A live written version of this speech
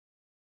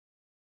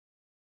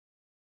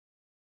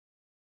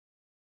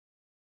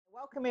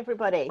Welcome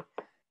everybody.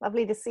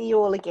 Lovely to see you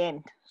all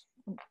again.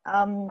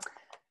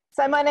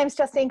 So my name's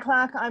Justine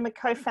Clark. I'm a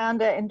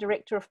co-founder and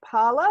director of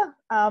Parlour,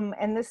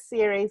 and this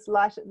series,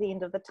 Light at the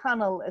End of the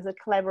Tunnel, is a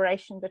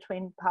collaboration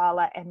between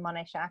Parlour and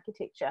Monash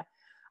Architecture.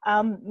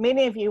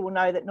 Many of you will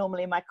know that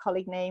normally my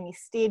colleague Naomi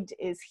Stead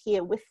is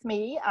here with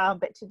me,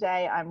 but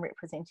today I'm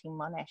representing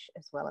Monash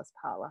as well as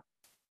Parlour.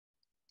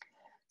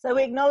 So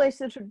we acknowledge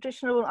the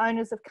traditional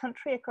owners of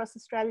country across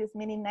Australia's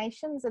many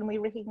nations, and we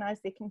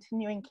recognise their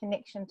continuing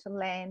connection to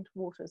land,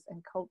 waters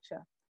and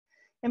culture.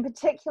 In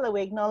particular,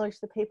 we acknowledge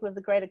the people of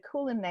the Greater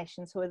Kulin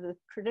Nations, who are the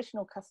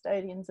traditional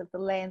custodians of the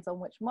lands on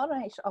which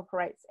Monash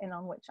operates and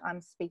on which I'm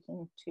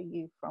speaking to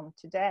you from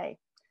today.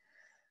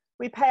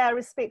 We pay our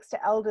respects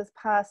to elders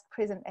past,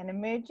 present and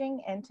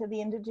emerging, and to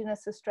the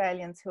Indigenous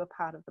Australians who are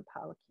part of the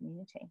Parlour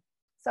community.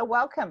 So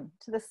welcome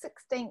to the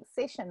 16th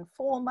session,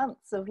 4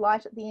 months of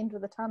Light at the End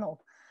of the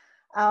Tunnel.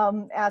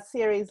 Our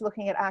series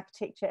looking at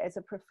architecture as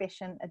a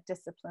profession, a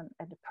discipline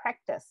and a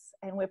practice,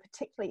 and we're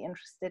particularly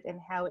interested in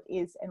how it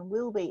is and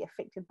will be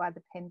affected by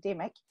the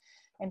pandemic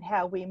and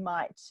how we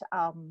might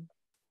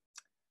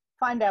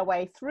find our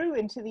way through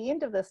into the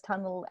end of this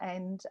tunnel,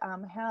 and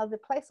how the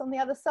place on the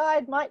other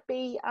side might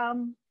be,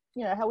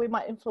 you know, how we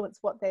might influence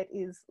what that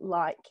is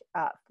like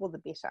for the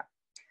better.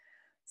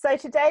 So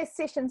today's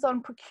session's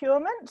on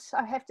procurement.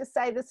 I have to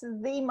say this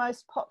is the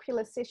most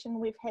popular session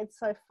we've had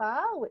so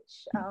far,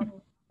 which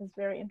is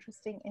very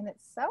interesting in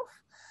itself.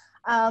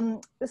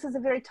 This is a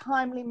very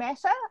timely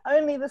matter.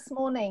 Only this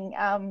morning,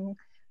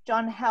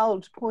 John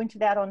Held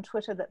pointed out on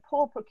Twitter that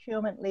poor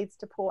procurement leads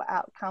to poor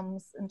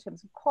outcomes in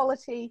terms of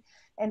quality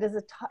and is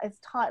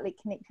tightly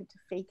connected to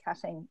fee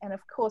cutting. And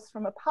of course,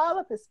 from a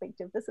Parlour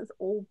perspective, this is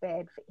all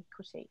bad for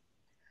equity.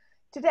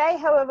 Today,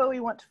 however, we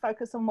want to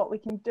focus on what we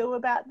can do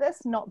about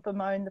this, not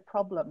bemoan the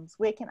problems.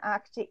 Where can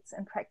architects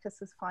and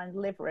practices find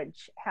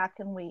leverage? How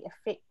can we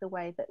affect the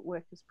way that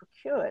work is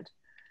procured?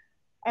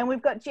 And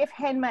we've got Geoff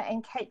Hanmer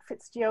and Kate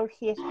Fitzgerald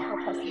here to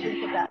help us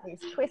think about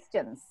these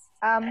questions.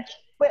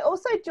 We're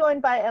also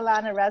joined by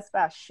Ilana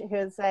Razbash, who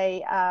is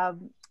a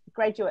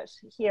graduate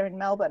here in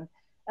Melbourne.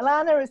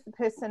 Ilana is the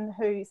person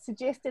who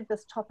suggested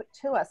this topic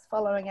to us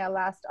following our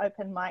last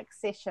open mic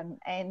session,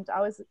 and I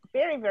was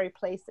very, very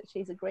pleased that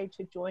she's agreed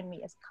to join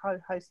me as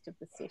co-host of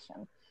the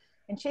session.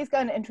 And she's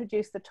going to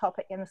introduce the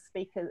topic and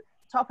the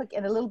topic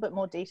in a little bit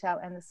more detail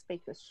and the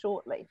speakers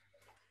shortly.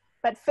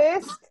 But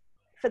first,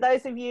 for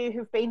those of you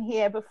who've been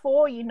here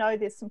before, you know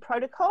there's some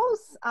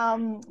protocols.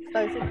 For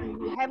those of you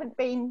who haven't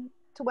been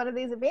to one of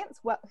these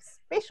events, well,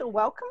 special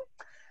welcome.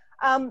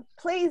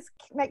 Please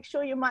make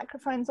sure your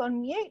microphone's on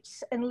mute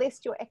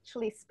unless you're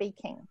actually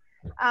speaking.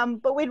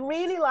 But we'd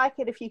really like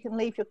it if you can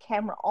leave your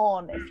camera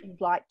on if you'd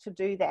like to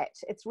do that.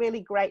 It's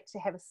really great to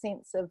have a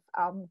sense of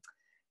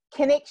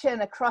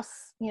connection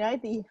across, you know,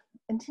 the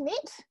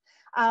internet,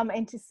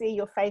 and to see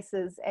your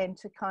faces and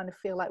to kind of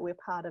feel like we're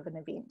part of an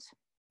event.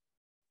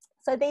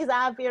 So these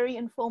are very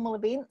informal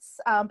events,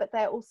 but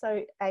they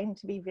also aim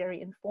to be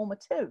very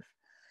informative.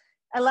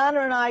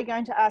 Ilana and I are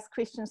going to ask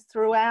questions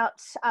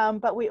throughout,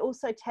 but we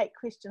also take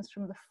questions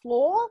from the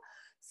floor.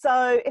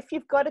 So if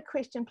you've got a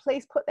question,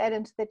 please put that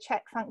into the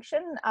chat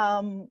function.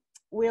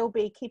 We'll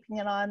be keeping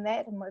an eye on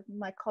that, and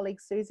my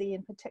colleague Susie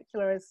in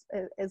particular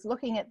is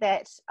looking at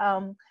that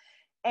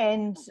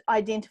and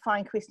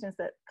identifying questions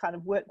that kind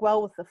of work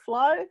well with the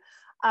flow.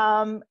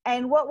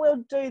 And what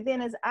we'll do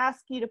then is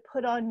ask you to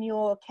put on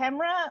your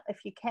camera if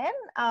you can,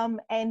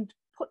 and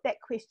put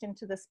that question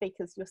to the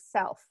speakers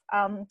yourself.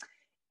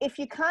 If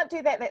you can't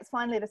do that, that's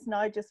fine, let us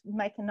know, just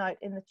make a note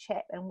in the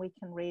chat and we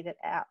can read it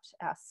out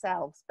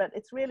ourselves. But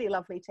it's really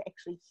lovely to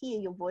actually hear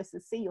your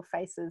voices, see your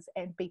faces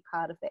and be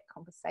part of that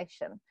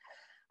conversation.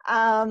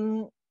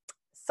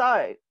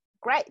 So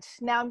great,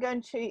 now I'm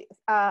going to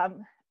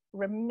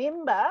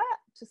remember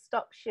to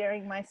stop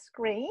sharing my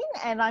screen,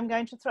 and I'm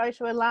going to throw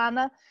to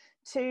Ilana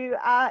to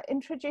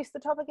introduce the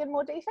topic in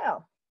more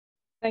detail.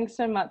 Thanks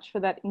so much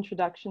for that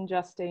introduction,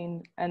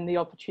 Justine, and the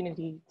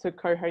opportunity to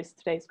co-host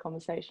today's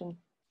conversation.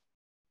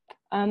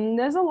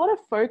 There's a lot of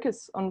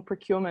focus on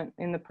procurement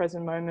in the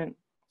present moment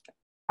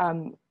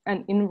and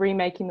in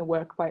remaking the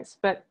workplace,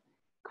 but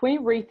can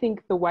we rethink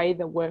the way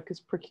that work is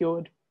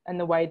procured and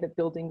the way that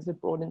buildings are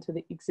brought into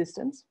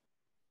existence?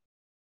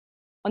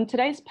 On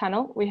today's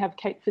panel, we have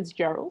Kate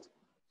Fitzgerald,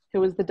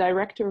 who is the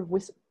director of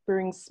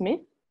Whispering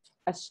Smith,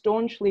 a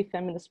staunchly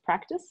feminist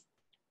practice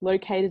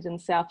located in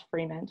South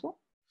Fremantle.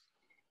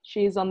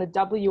 She is on the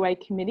WA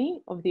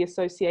committee of the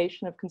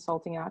Association of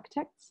Consulting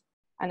Architects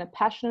and a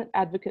passionate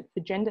advocate for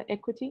gender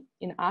equity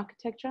in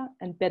architecture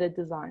and better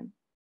design.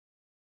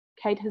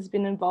 Kate has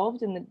been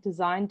involved in the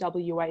Design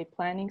WA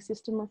planning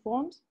system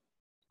reforms,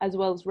 as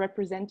well as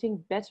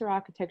representing better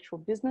architectural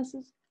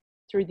businesses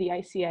through the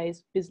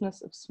ACA's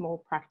Business of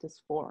Small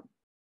Practice Forum.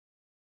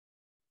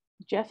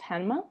 Geoff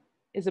Hanmer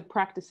is a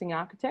practicing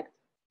architect,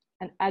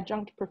 an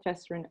adjunct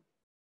professor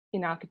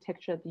in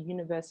architecture at the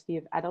University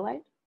of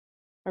Adelaide,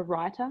 a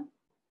writer,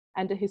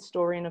 and a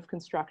historian of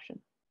construction.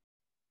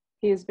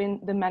 He has been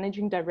the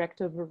managing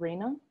director of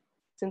Arena,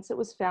 since it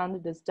was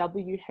founded as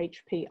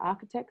WHP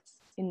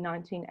Architects in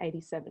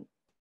 1987.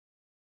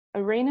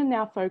 ARENA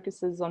now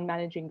focuses on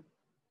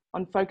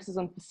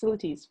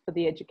facilities for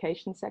the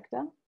education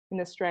sector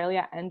in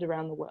Australia and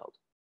around the world.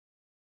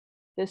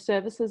 Their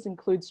services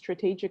include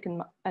strategic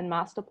and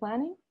master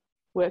planning,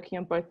 working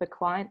on both the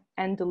client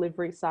and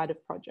delivery side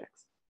of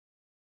projects.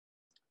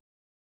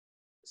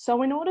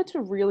 So in order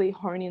to really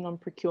hone in on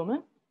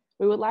procurement,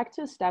 we would like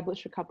to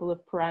establish a couple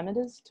of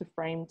parameters to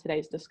frame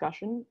today's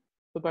discussion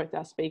for both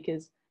our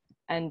speakers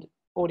and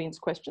audience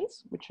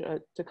questions, which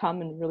are to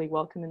come and really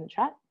welcome in the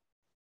chat.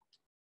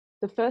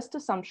 The first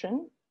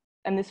assumption,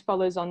 and this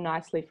follows on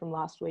nicely from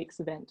last week's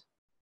event,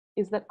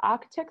 is that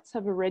architects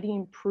have already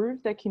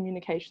improved their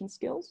communication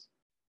skills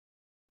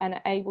and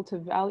are able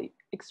to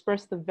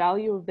express the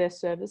value of their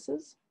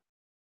services,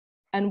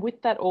 and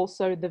with that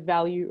also the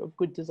value of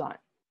good design.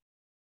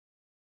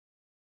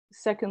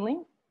 Secondly,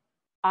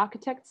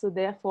 architects are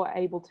therefore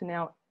able to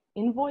now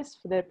invoice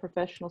for their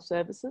professional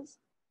services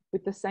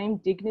with the same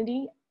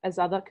dignity as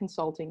other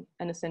consulting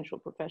and essential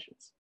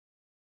professions.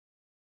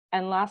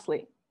 And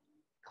lastly,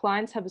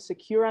 clients have a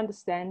secure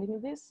understanding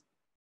of this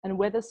and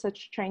whether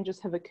such changes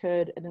have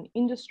occurred at an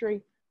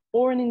industry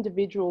or an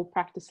individual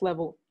practice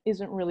level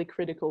isn't really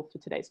critical for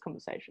today's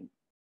conversation.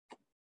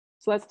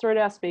 So let's throw to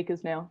our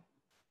speakers now.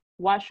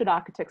 Why should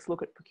architects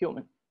look at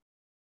procurement?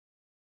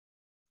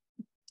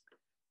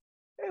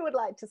 Who would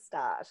like to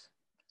start?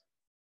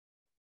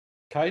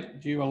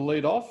 Kate, do you want to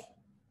lead off?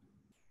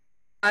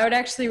 I would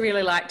actually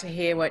really like to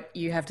hear what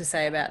you have to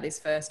say about this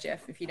first,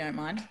 Geoff, if you don't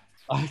mind.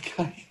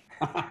 Okay.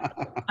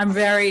 I'm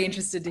very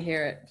interested to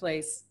hear it,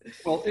 please.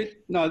 Well,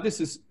 this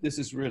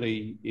is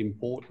really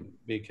important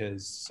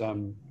because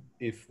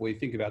if we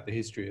think about the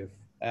history of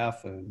our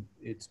firm,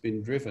 it's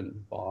been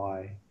driven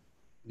by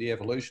the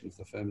evolution of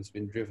the firm. It's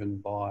been driven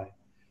by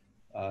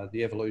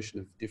the evolution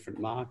of different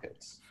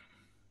markets.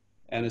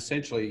 And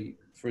essentially,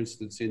 for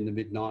instance, in the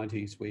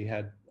mid-90s, we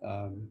had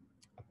a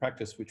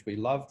practice which we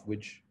loved,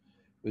 which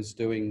was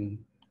doing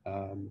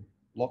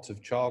lots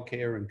of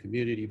childcare and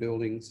community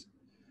buildings.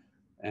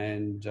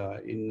 And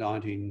in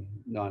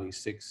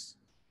 1996,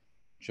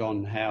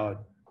 John Howard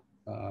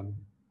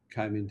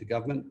came into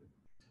government,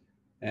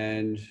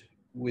 and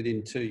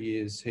within 2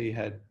 years, he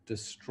had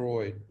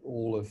destroyed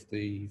all of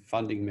the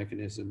funding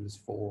mechanisms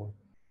for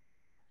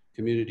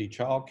community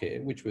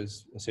childcare, which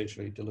was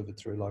essentially delivered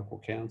through local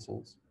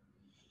councils.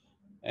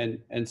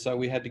 And so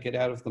we had to get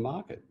out of the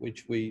market,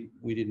 which we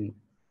didn't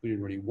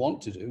really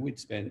want to do. We'd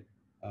spent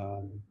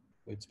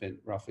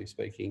roughly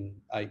speaking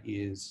 8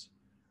 years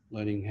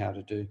learning how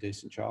to do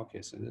decent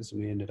childcare centres, and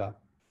we ended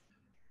up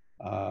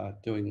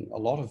doing a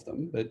lot of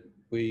them, but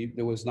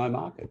there was no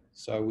market,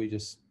 so we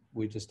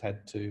just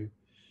had to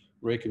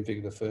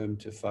reconfigure the firm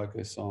to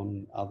focus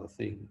on other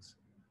things.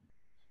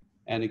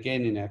 And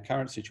again, in our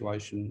current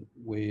situation,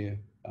 where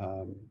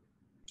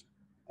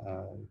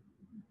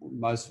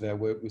most of our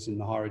work was in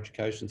the higher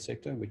education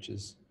sector, which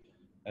is,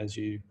 as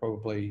you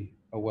probably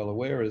are well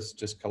aware, has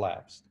just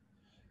collapsed.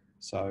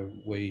 So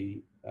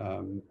we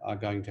are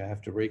going to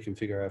have to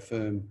reconfigure our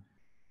firm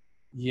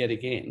yet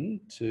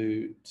again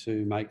to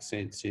make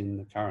sense in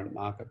the current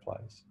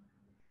marketplace.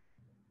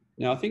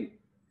 Now, I think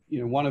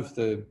one of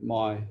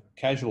my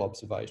casual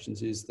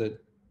observations is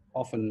that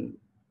often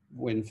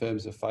when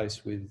firms are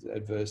faced with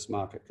adverse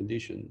market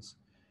conditions,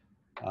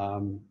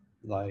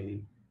 they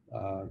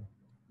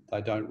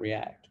don't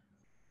react.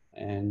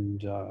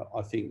 And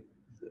I think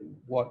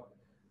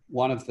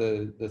one of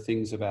the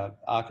things about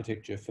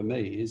architecture for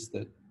me is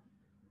that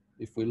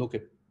if we look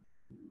at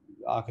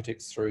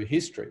architects through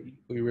history,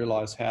 we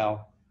realise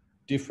how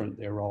different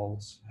their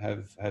roles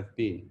have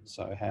been.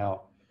 So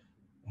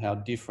how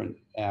different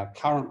our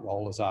current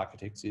role as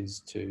architects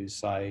is to,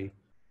 say,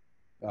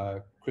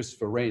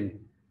 Christopher Wren's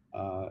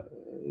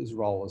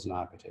role as an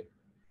architect.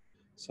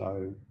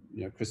 So,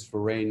 Christopher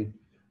Wren,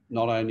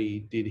 not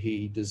only did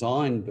he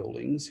design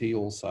buildings, he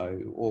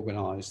also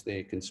organised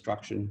their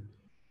construction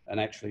and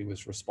actually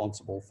was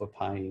responsible for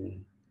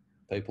paying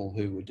people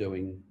who were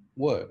doing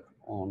work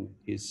on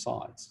his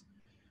sites.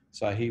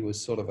 So he was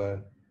sort of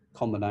a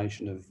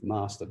combination of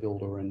master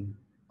builder and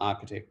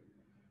architect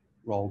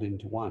rolled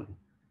into one.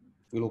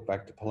 If we look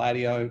back to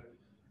Palladio,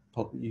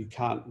 you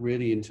can't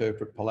really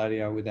interpret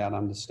Palladio without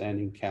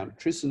understanding Count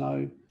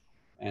Trissano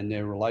and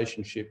their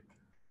relationship,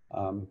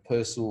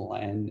 personal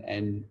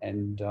and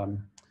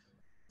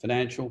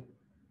financial.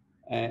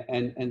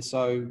 And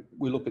so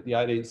we look at the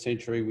 18th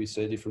century, we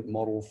see a different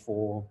model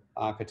for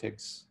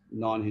architects,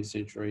 19th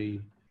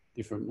century,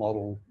 different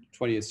model,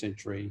 20th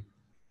century,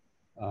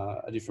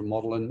 a different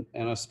model. And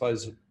I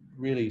suppose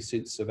really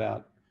since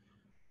about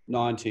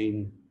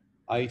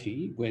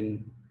 1980,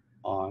 when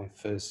I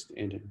first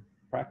entered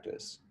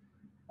practice,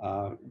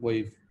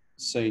 we've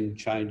seen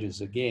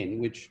changes again,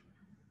 which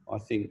I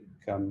think,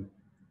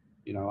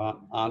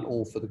 aren't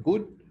all for the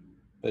good,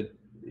 but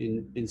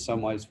in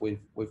some ways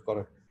we've got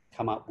to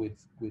come up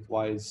with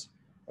ways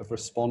of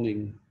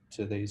responding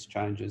to these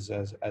changes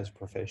as a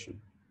profession.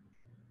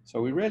 So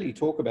we rarely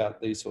talk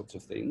about these sorts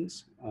of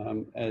things.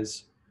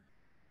 As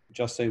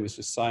Justine was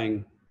just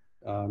saying,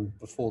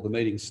 before the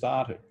meeting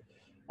started,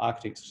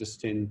 architects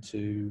just tend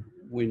to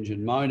whinge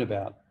and moan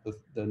about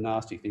the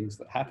nasty things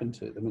that happen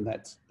to them, and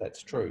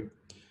that's true.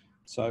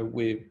 So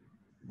we're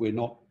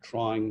not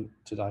trying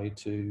today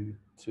to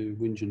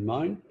whinge and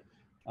moan.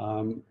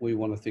 We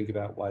want to think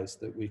about ways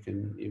that we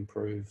can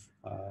improve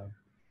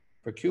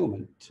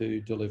procurement to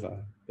deliver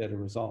better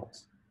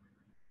results.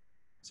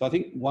 So I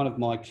think one of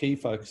my key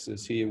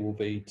focuses here will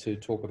be to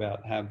talk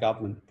about how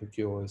government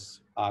procures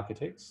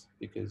architects,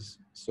 because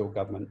still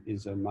government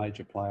is a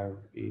major player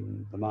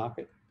in the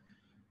market.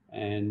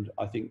 And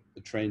I think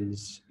the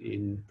trends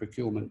in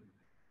procurement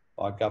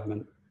by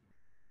government,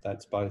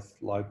 that's both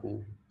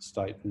local,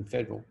 state and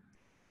federal,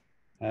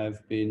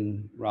 have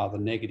been rather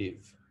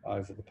negative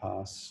over the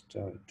past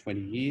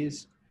 20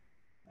 years.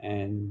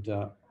 And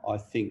I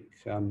think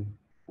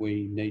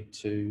we need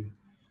to,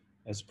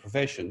 as a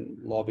profession,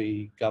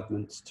 lobby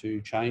governments to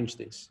change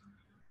this.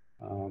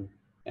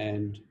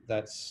 And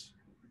that's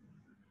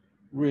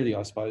really,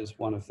 I suppose,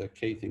 one of the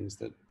key things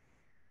that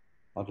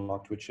I'd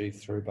like to achieve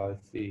through both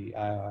the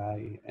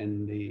AIA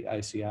and the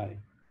ACA.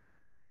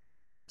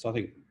 So I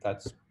think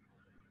that's,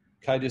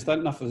 Kate, is that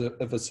enough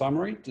of a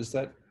summary? Does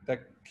that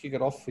kick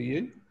it off for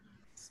you?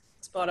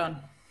 Spot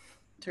on.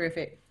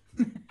 Terrific.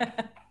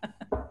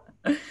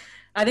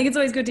 I think it's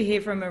always good to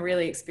hear from a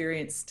really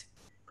experienced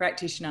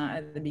practitioner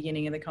at the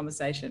beginning of the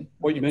conversation.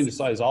 What you mean to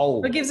say is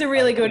old. It gives a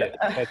really good,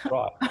 that's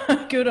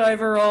right. good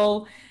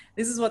overall.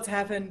 This is what's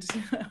happened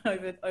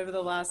over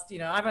the last,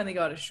 I've only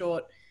got a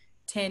short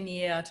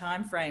 10-year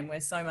time frame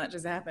where so much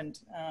has happened.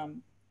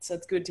 So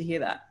it's good to hear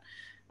that.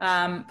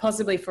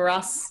 Possibly for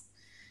us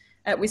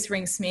at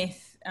Whispering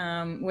Smith,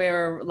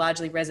 we're a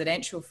largely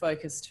residential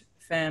focused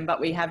firm, but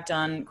we have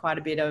done quite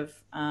a bit of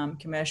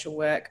commercial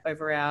work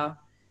over our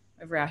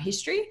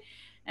history.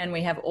 And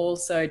we have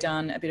also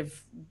done a bit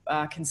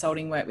of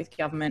consulting work with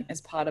government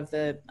as part of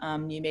the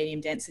new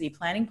medium density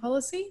planning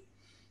policy.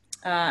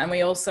 And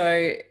we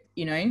also,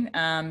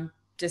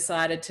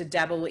 decided to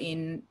dabble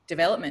in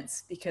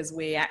developments because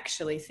we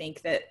actually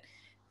think that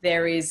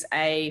there is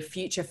a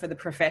future for the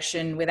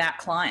profession without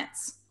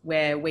clients,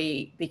 where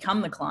we become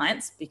the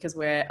clients because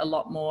we're a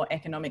lot more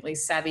economically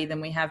savvy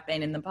than we have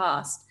been in the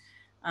past.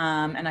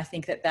 And I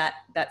think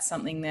that's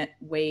something that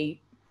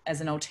we, as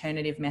an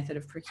alternative method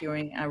of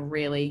procuring, are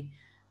really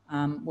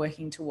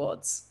working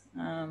towards.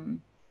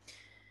 And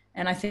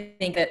I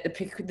think that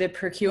the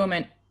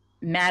procurement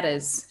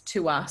matters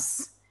to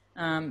us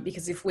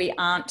because if we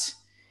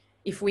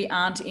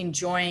aren't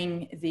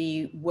enjoying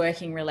the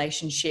working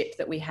relationship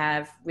that we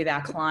have with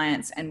our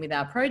clients and with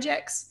our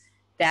projects,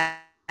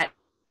 that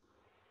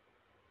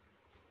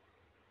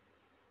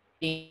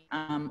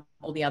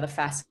all the other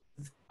facets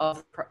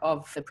of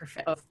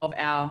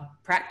our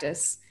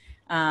practice,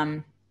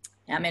 our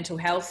mental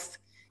health,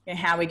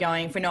 how we're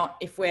going.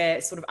 If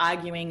we're sort of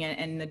arguing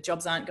and the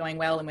jobs aren't going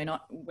well and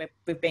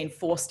we've been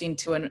forced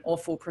into an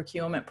awful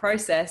procurement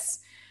process,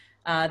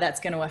 that's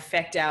going to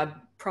affect our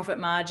profit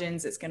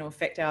margins. It's going to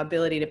affect our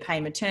ability to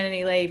pay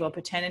maternity leave or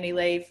paternity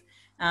leave.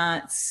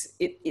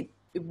 It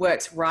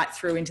works right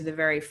through into the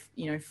very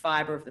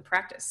fibre of the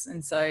practice.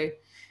 And so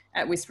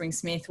at Whispering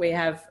Smith, we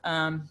have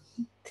a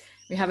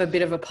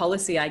bit of a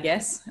policy, I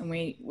guess, and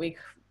we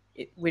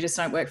just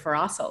don't work for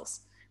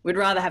ourselves. We'd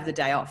rather have the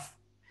day off.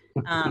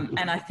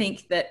 And I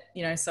think that,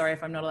 sorry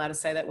if I'm not allowed to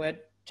say that word,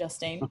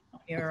 Justine. Of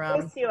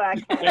course you are,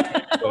 Kate.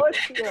 Of course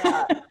you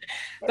are.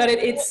 But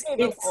it's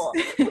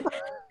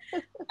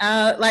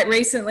like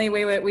recently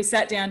we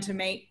sat down to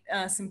meet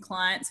some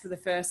clients for the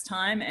first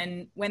time,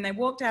 and when they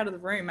walked out of the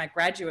room, my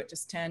graduate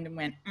just turned and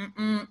went,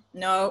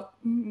 no,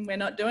 we're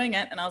not doing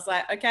it. And I was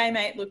like, okay,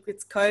 mate, look,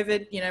 it's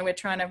COVID.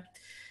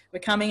 We're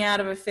coming out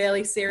of a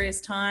fairly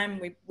serious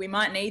time. We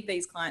might need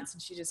these clients.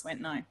 And she just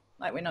went, no,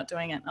 like, we're not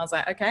doing it. And I was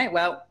like, okay,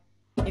 well,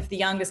 if the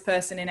youngest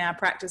person in our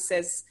practice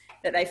says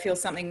that they feel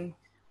something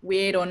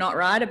weird or not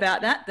right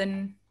about that,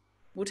 then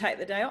we'll take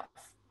the day off.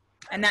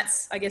 And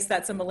I guess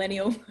that's a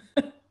millennial,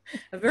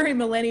 a very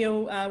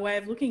millennial way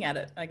of looking at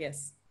it, I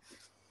guess.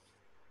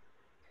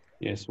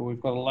 Yes, well, we've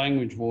got a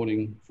language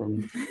warning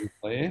from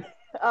Claire.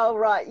 Oh,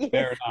 right. Yes.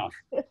 Fair enough.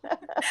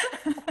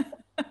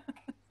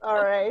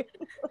 Sorry.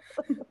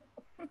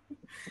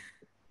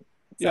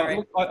 Yeah,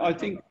 look, I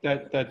think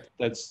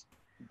that's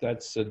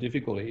a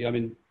difficulty. I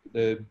mean,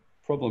 the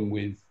problem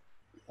with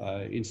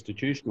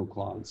institutional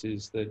clients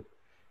is that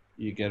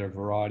you get a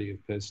variety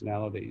of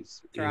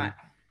personalities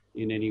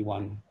in any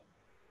one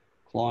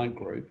client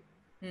group.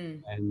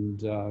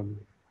 And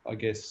I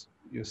guess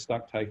you're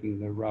stuck taking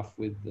the rough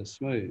with the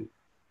smooth.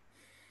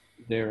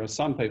 There are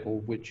some people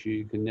which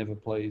you can never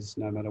please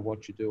no matter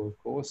what you do, of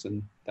course,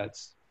 and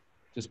that's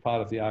just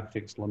part of the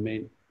architect's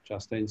lament,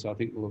 Justine, so I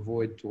think we'll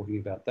avoid talking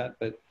about that.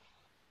 But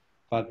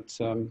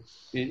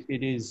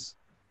it is,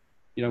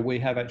 we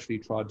have actually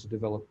tried to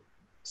develop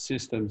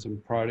systems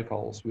and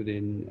protocols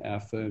within our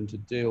firm to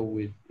deal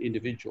with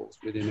individuals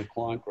within a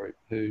client group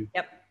who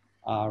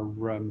are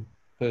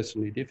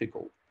personally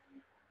difficult.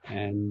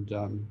 And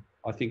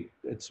I think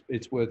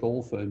it's worth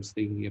all firms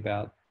thinking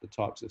about the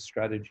types of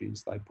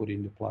strategies they put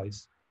into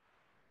place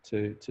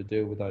to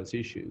deal with those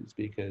issues,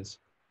 because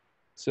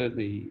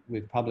certainly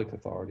with public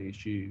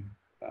authorities, you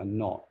are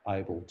not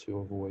able to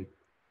avoid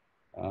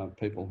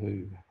people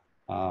who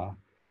are,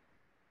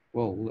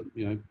 well,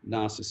 you know,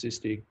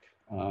 narcissistic,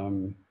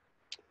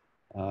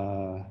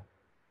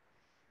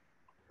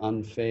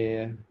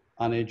 unfair,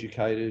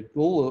 uneducated,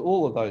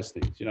 all of those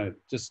things. You know,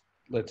 just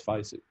let's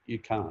face it, you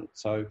can't.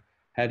 So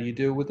how do you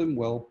deal with them?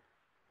 Well,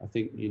 I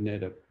think you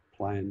need a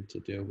plan to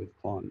deal with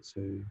clients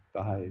who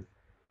behave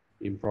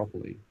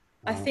improperly.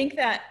 I think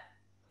that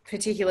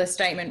particular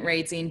statement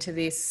reads into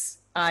this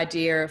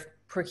idea of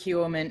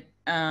procurement.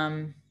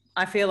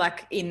 I feel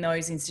like in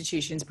those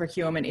institutions,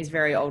 procurement is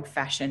very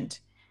old-fashioned,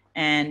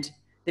 and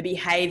the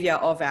behaviour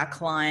of our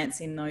clients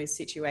in those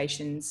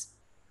situations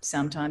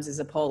sometimes is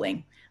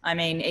appalling. I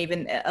mean,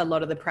 even a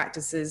lot of the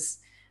practices,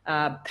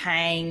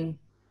 paying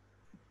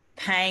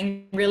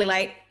really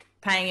late,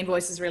 paying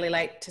invoices really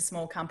late to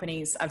small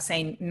companies. I've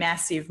seen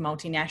massive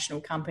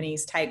multinational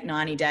companies take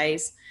 90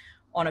 days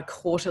on a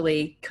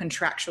quarterly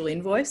contractual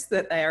invoice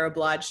that they are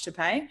obliged to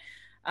pay.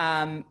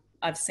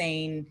 I've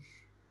seen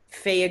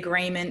fee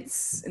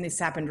agreements, and this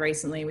happened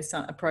recently with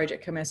a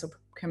project,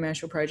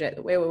 commercial project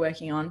that we were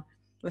working on.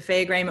 The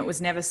fee agreement was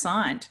never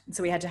signed. And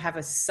so we had to have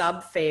a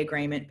sub fee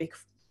agreement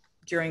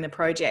during the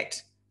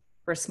project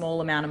for a small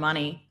amount of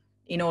money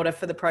in order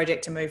for the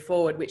project to move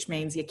forward, which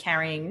means you're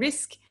carrying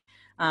risk.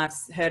 I've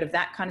heard of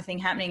that kind of thing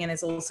happening. And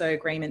there's also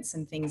agreements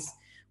and things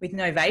with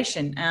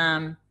novation.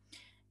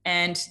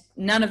 And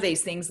none of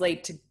these things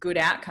lead to good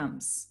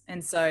outcomes.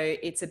 And so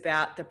it's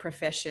about the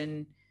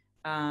profession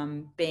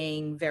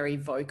being very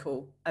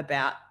vocal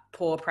about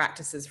poor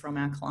practices from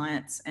our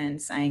clients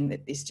and saying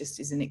that this just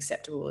isn't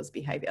acceptable as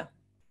behaviour.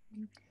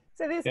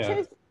 So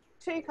there's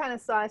two kind of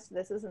sides to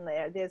this, isn't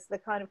there? There's the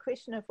kind of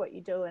question of what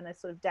you do in a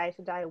sort of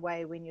day-to-day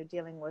way when you're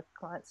dealing with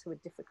clients who are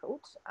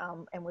difficult.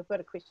 And we've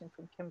got a question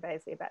from Kim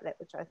Baisley about that,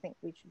 which I think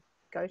we should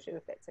go to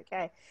if that's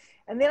okay.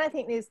 And then I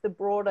think there's the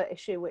broader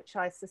issue, which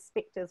I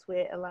suspect is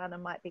where Ilana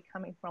might be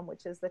coming from,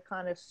 which is the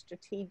kind of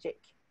strategic,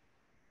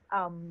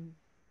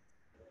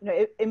 you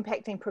know,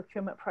 impacting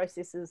procurement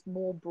processes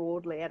more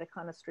broadly at a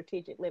kind of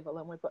strategic level.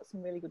 And we've got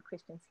some really good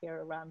questions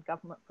here around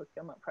government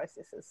procurement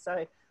processes.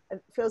 So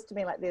it feels to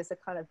me like there's a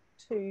kind of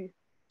two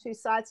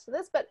sides to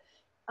this, but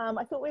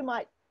I thought we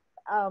might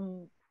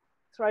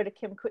throw to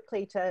Kim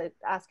quickly to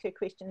ask her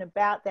question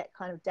about that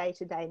kind of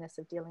day-to-dayness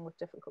of dealing with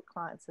difficult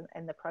clients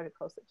and the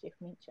protocols that Geoff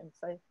mentioned.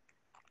 So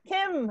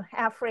Kim,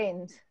 our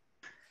friend.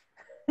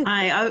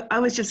 Hi, I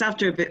was just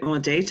after a bit more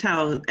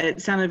detail.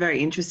 It sounded very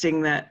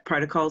interesting, that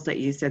protocols that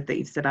you said that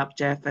you've set up,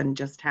 Geoff, and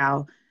just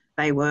how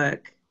they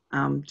work.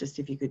 Just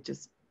if you could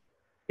just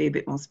be a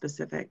bit more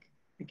specific,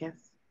 I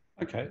guess.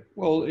 Okay,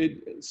 well,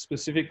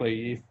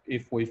 specifically,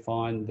 if we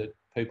find that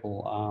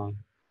people are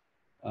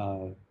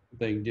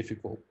being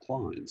difficult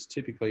clients,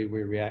 typically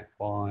we react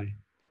by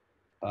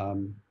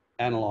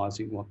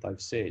analysing what they've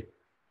said.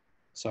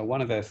 So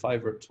one of our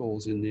favourite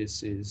tools in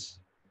this is,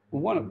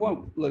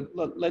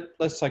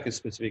 let's take a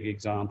specific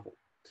example,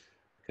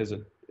 because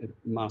it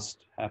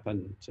must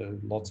happen to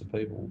lots of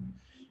people.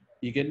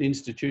 You get an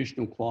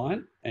institutional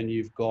client and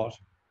you've got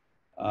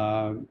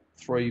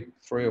three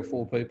or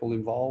four people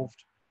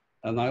involved,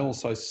 and they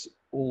also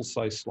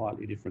say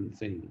slightly different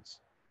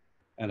things.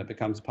 And it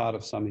becomes part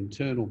of some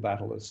internal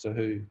battle as to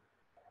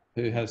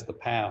who has the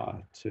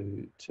power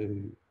to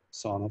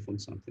sign off on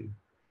something.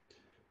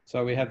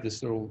 So we have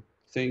this little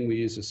thing, we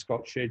use a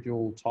Scott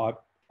schedule type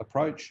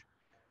approach,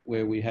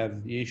 where we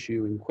have the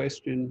issue in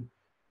question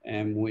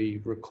and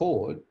we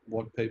record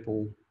what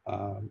people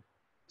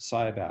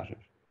say about it.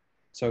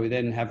 So we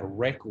then have a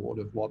record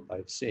of what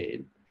they've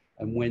said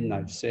and when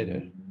they've said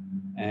it.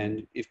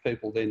 And if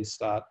people then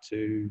start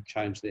to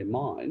change their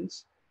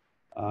minds,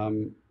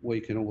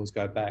 we can always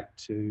go back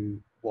to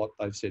what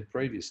they've said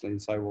previously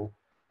and say, well,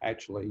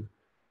 actually,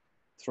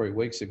 3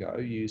 weeks ago,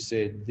 you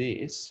said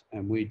this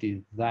and we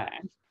did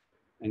that.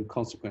 And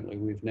consequently,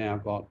 we've now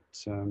got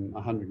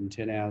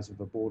 110 hours of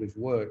abortive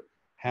work.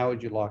 How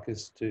would you like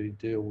us to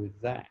deal with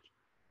that?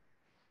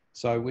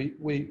 So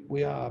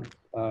we are,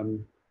 I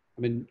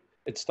mean,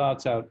 it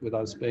starts out with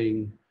us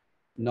being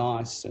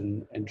nice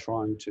and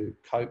trying to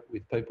cope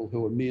with people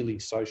who are merely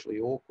socially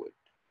awkward,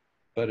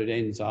 but it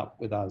ends up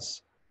with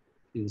us,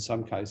 in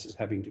some cases,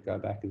 having to go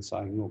back and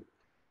saying, look,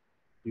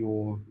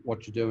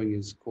 what you're doing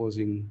is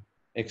causing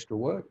extra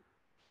work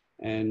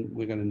and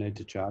we're going to need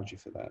to charge you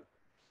for that.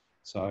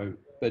 So,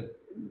 but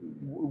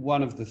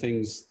one of the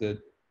things that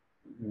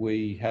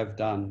we have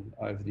done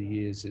over the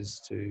years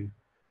is to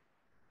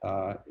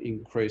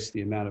increase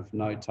the amount of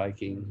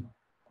note-taking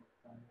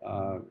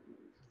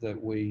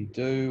that we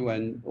do,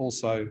 and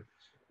also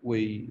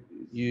we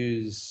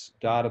use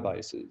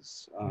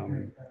databases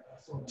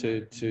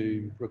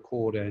to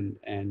record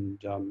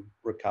and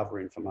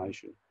recover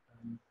information.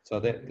 So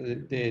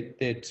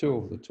they're two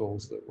of the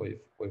tools that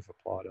we've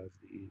applied over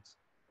the years.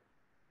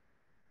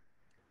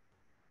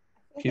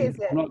 Kim,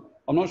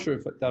 I'm not sure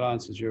if that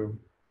answers your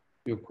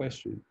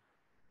question.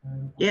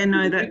 Yeah,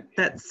 no,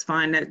 that's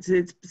fine. It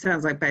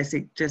sounds like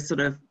basic, just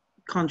sort of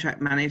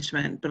contract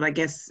management, but I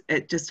guess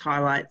it just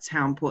highlights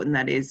how important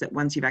that is, that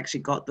once you've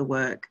actually got the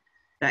work,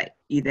 that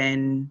you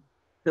then,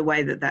 the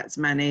way that that's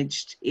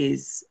managed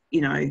is,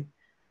 you know,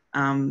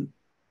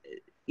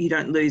 you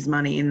don't lose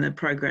money in the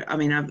program. I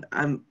mean,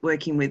 I'm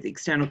working with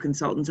external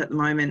consultants at the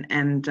moment,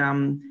 and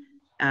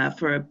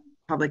for a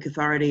public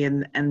authority,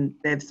 and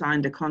they've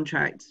signed a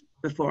contract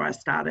before I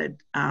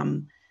started,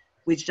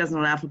 which doesn't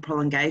allow for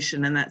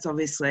prolongation, and that's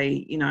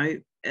obviously, you know,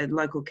 at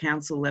local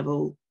council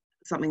level,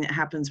 something that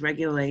happens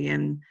regularly,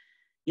 and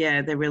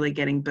yeah, they're really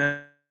getting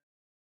burnt.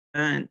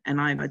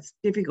 And it's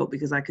difficult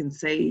because I can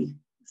see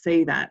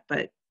that,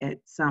 but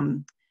it's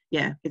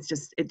yeah,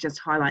 it just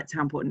highlights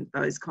how important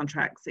those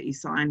contracts that you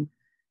sign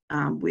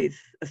with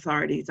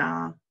authorities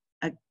are.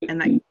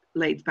 And that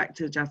leads back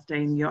to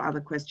Justine, your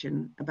other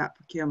question about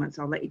procurement.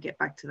 So I'll let you get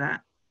back to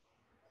that.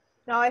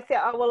 No, I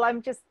think, well,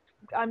 I'm just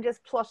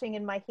plotting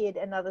in my head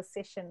another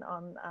session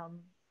on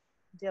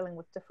dealing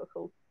with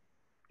difficult,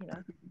 you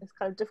know, this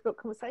kind of difficult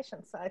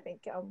conversation. So I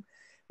think,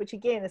 which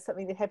again is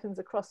something that happens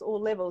across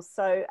all levels.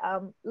 So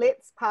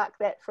let's park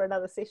that for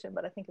another session,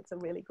 but I think it's a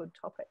really good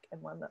topic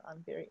and one that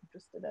I'm very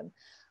interested in.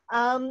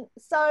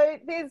 So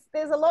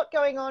there's a lot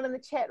going on in the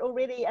chat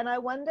already, and I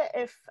wonder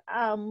if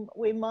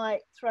we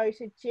might throw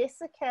to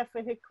Jessica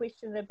for her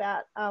question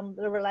about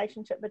the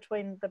relationship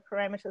between the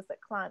parameters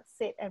that clients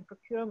set and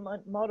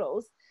procurement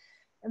models.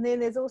 And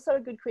then there's also a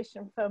good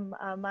question from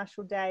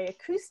Marshall Day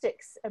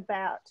Acoustics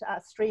about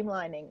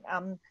streamlining.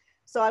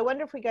 So I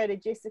wonder if we go to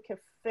Jessica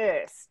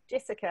first.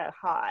 Jessica,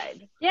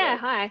 hi. Yeah,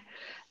 hi.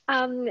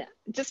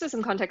 Just for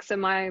some context, so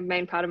my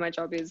main part of my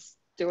job is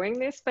doing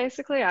this,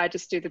 basically. I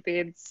just do the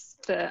bids.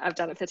 I've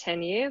done it for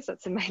 10 years.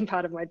 That's the main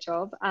part of my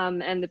job.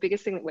 And the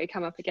biggest thing that we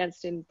come up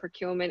against in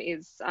procurement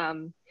is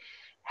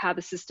how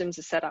the systems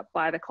are set up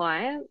by the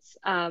clients.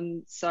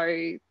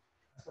 So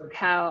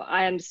how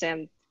I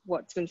understand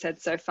what's been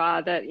said so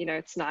far, that, you know,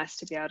 it's nice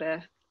to be able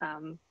to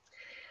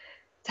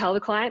tell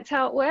the clients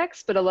how it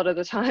works, but a lot of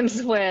the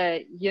times where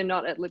you're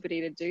not at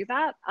liberty to do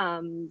that. So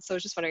I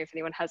was just wondering if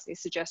anyone has any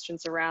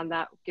suggestions around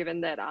that, given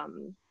that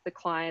the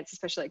clients,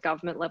 especially at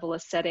government level, are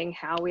setting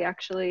how we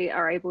actually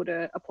are able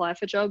to apply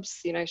for jobs.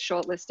 You know,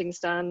 shortlisting's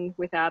done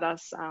without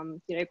us,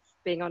 you know,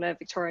 being on a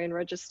Victorian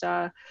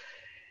register.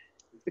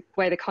 The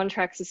way the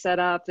contracts are set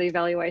up, the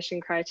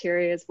evaluation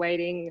criteria is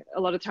waiting. A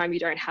lot of time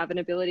you don't have an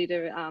ability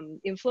to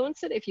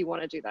influence it if you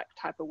want to do that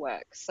type of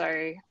work. So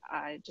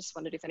I just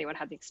wondered if anyone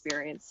had the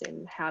experience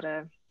in how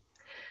to,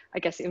 I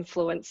guess,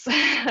 influence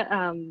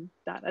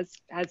that,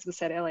 as was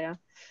said earlier.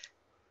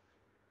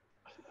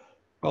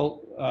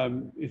 Well,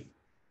 if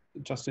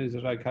Justine, is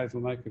it okay if I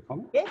make a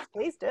comment? Yes,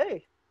 please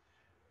do.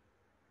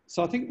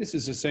 So I think this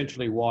is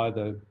essentially why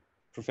the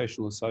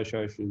professional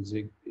associations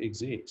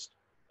exist,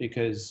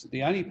 because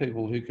the only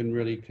people who can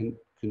really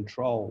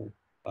control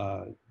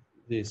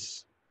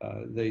these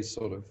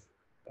sort of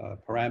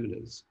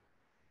parameters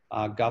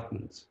are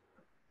governments.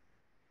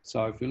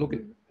 So if we look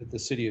at the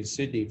City of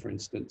Sydney, for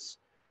instance,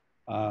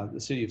 the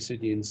City of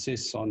Sydney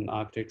insists on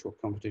architectural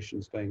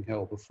competitions being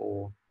held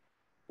before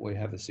we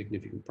have a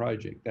significant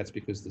project. That's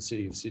because the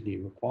City of Sydney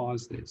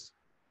requires this.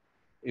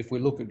 If we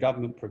look at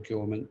government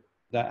procurement,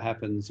 that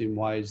happens in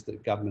ways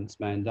that governments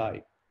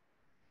mandate.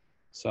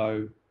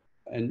 So,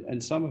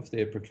 and some of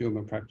their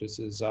procurement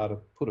practices are, to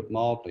put it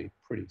mildly,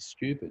 pretty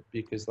stupid,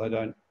 because they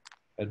don't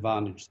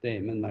advantage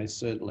them, and they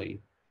certainly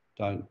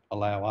don't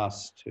allow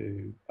us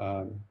to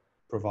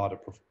provide a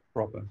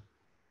proper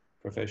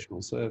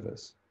professional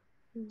service.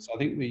 So I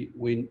think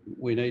we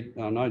need,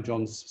 I know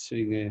John's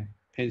sitting there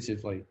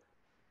pensively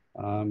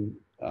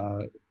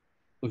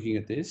looking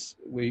at this,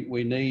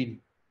 we need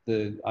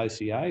the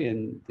ACA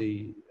and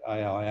the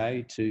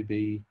AIA to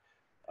be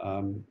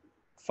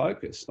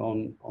focused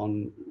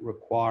on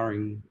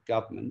requiring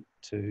government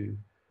to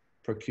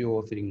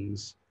procure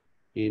things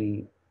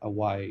in a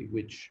way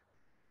which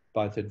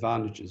both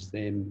advantages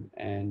them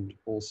and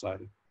also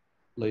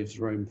leaves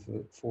room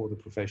for the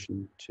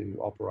profession to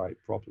operate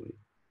properly.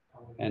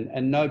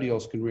 And nobody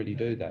else can really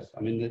do that.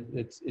 I mean,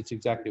 it's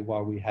exactly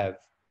why we have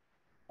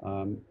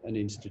an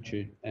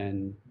institute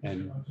and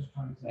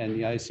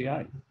the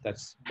ACA.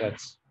 That's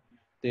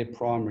their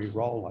primary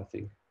role, I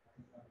think.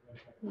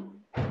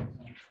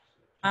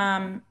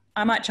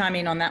 I might chime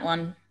in on that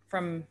one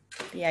from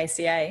the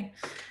ACA.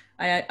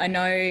 I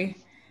know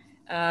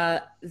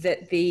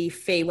that the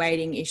fee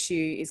weighting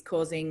issue is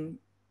causing,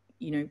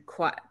 you know,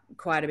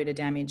 quite a bit of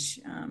damage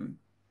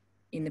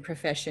in the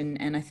profession,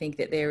 and I think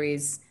that there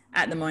is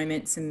at the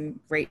moment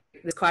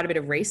there's quite a bit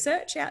of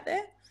research out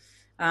there,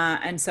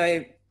 and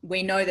so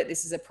we know that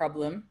this is a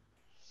problem.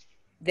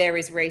 There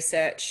is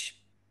research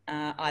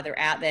either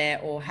out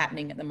there or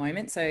happening at the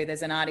moment. So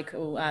there's an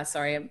article, a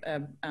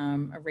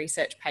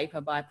research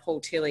paper by Paul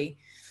Tilley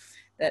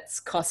that's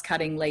cost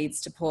cutting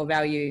leads to poor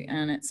value,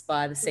 and it's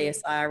by the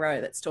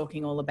CSIRO that's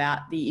talking all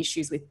about the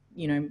issues with,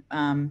 you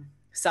know,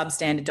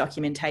 substandard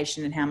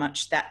documentation and how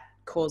much that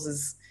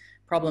causes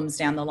problems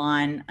down the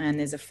line. And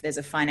there's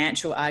a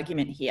financial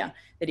argument here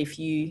that if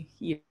you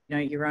know,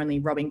 you're only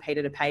robbing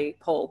Peter to pay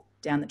Paul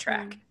down the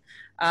track.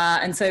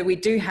 And so we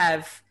do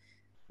have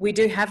we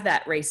do have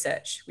that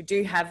research, we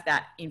do have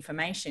that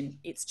information.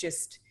 It's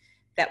just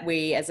that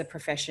we as a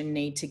profession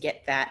need to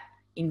get that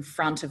in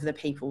front of the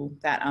people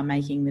that are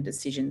making the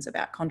decisions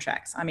about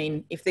contracts. I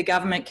mean, if the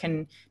government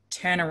can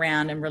turn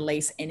around and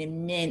release an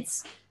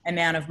immense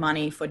amount of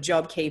money for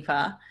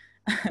JobKeeper,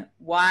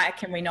 why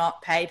can we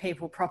not pay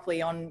people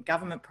properly on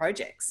government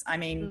projects? I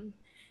mean,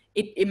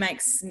 it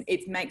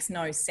makes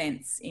no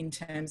sense in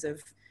terms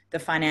of the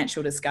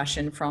financial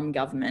discussion from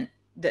government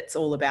that's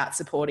all about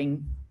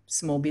supporting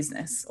small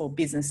business or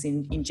business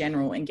in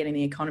general and getting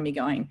the economy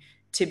going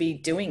to be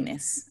doing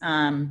this.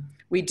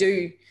 We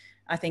do,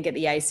 I think at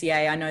the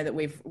ACA, I know that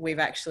we've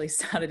actually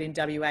started in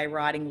WA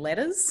writing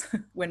letters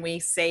when we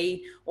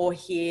see or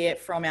hear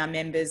from our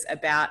members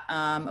about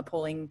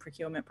appalling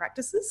procurement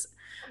practices,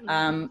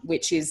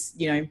 which is,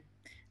 you know,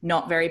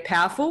 not very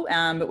powerful,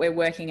 but we're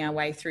working our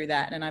way through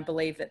that. And I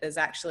believe that there's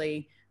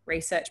actually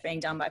research being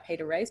done by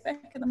Peter Razbash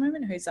at the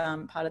moment, who's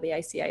part of the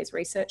ACA's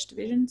research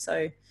division.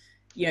 So,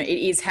 you know, it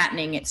is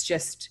happening. It's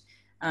just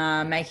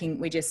I think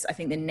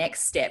the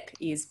next step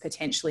is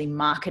potentially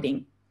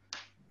marketing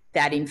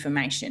that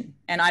information.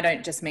 And I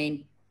don't just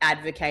mean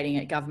advocating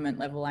at government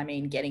level, I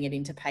mean getting it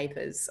into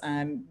papers,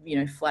 you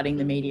know, flooding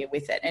the media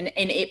with it and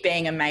it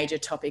being a major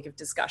topic of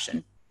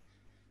discussion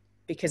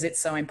because it's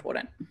so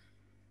important.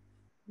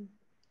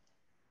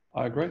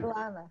 I agree.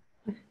 Ilana.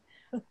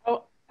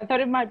 Oh, I thought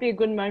it might be a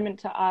good moment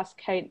to ask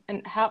Kate,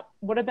 and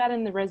what about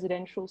in the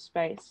residential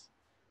space,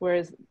 where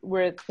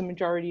it's the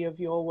majority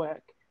of your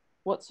work?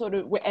 What sort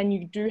of, and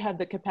you do have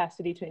the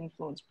capacity to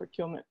influence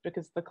procurement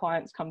because the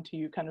clients come to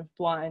you kind of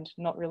blind,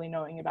 not really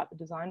knowing about the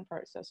design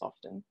process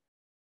often.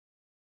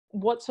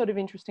 What sort of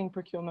interesting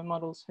procurement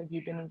models have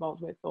you been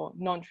involved with, or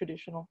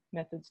non-traditional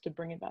methods to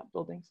bring about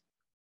buildings?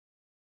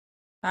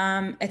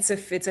 It's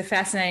a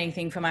fascinating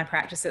thing for my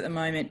practice at the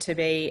moment to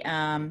be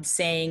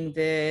seeing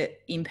the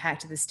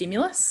impact of the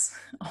stimulus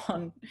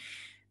on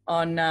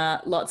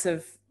lots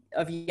of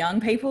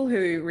young people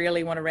who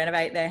really want to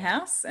renovate their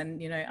house,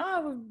 and, you know,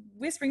 oh,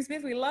 Whispering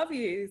Smith, we love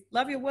you,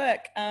 love your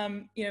work.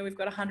 You know, we've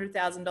got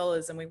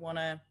 $100,000 and we want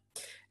to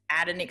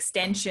add an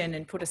extension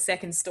and put a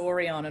second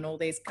story on, and all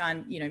these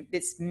you know,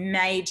 this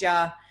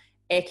major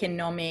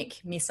economic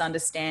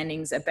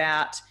misunderstandings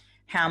about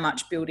how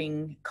much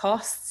building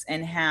costs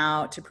and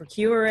how to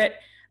procure it.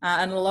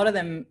 And a lot of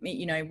them,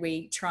 you know,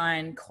 we try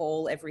and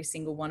call every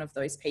single one of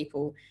those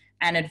people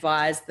and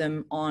advise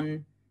them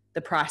on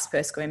the price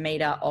per square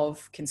metre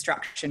of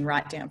construction,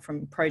 right down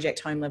from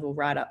project home level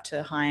right up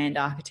to high-end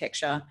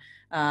architecture,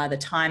 the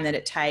time that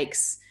it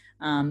takes,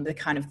 the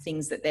kind of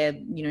things that they're,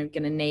 you know,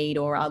 going to need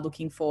or are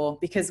looking for,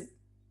 because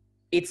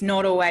it's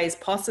not always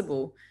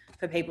possible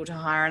for people to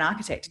hire an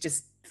architect to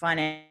just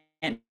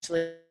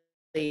financially.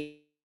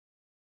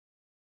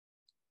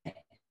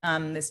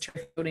 There's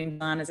terrific building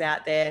designers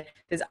out there.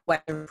 There's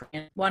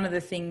one of the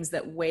things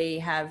that we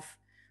have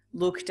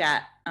looked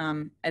at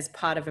as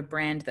part of a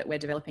brand that we're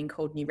developing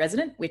called New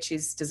Resident, which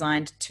is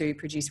designed to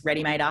produce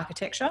ready-made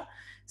architecture.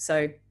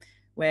 So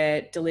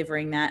we're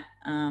delivering that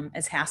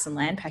as house and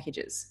land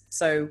packages.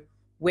 So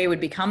we would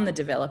become the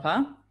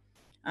developer.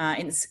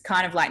 It's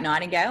kind of like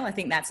Nightingale. I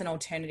think that's an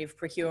alternative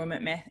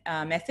procurement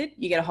method.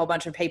 You get a whole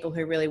bunch of people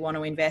who really want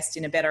to invest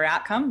in a better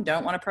outcome,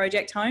 don't want a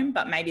project home,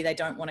 but maybe they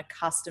don't want a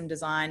custom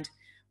designed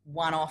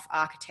one-off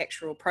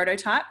architectural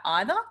prototype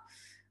either.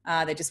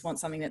 They just want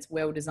something that's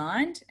well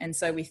designed. And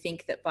so we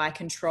think that by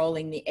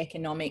controlling the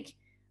economic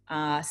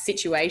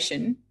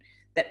situation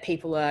that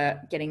people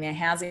are getting their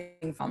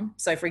housing from.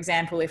 So for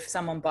example, if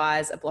someone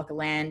buys a block of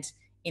land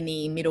in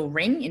the middle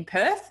ring in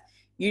Perth,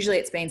 usually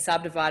it's been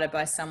subdivided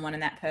by someone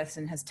and that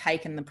person has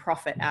taken the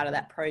profit out of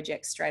that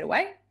project straight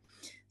away.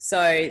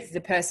 So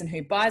the person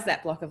who buys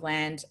that block of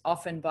land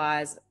often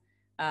buys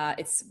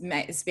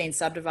it's been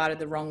subdivided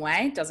the wrong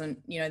way.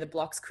 Doesn't, you know, the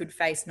blocks could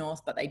face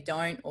north, but they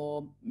don't,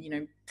 or, you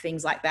know,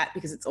 things like that,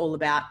 because it's all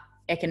about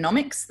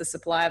economics, the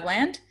supply of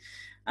land.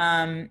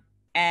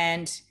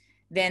 And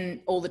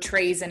then all the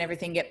trees and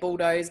everything get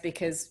bulldozed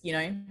because, you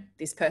know,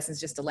 this person's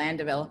just a land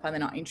developer. They're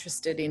not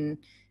interested in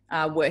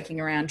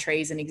working around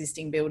trees and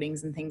existing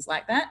buildings and things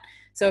like that.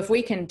 So if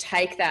we can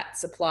take that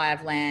supply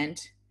of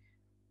land,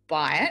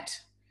 buy it,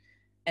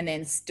 and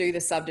then do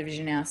the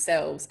subdivision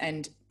ourselves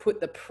and put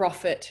the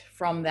profit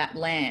from that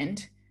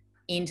land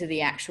into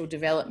the actual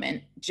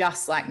development,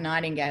 just like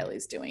Nightingale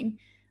is doing,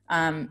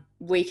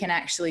 we can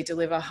actually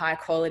deliver high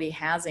quality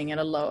housing at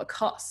a lower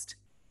cost.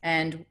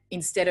 And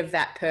instead of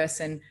that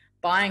person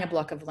buying a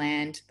block of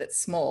land that's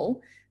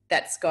small,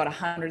 that's got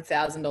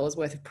 $100,000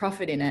 worth of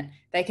profit in it,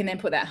 they can then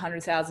put that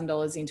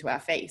 $100,000 into our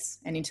fees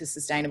and into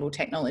sustainable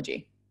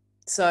technology.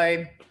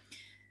 So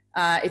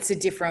it's a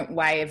different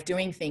way of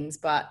doing things,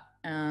 but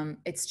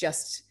it's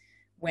just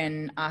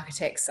when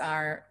architects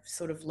are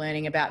sort of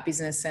learning about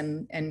business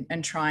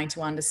and trying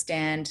to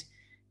understand,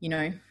 you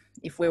know,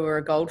 if we were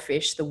a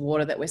goldfish, the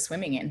water that we're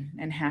swimming in,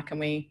 and how can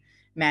we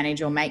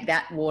manage or make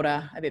that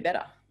water a bit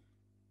better.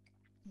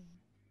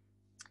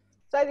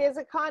 So there's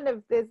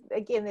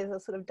a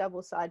sort of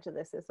double side to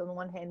this. There's on the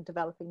one hand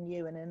developing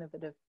new and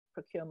innovative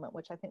procurement,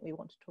 which I think we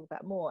want to talk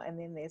about more, and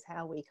then there's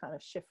how we kind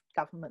of shift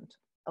government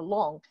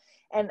along.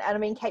 And I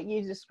mean, Kate,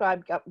 you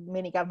described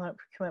many government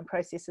procurement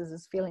processes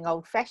as feeling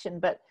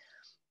old-fashioned, but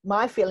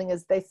my feeling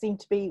is they seem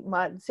to be,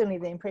 certainly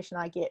the impression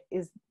I get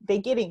is they're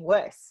getting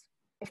worse.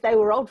 If they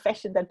were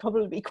old-fashioned, they'd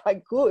probably be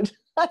quite good.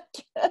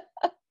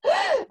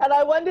 And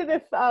I wondered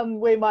if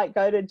we might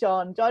go to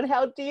John. John,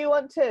 how do you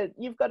want to,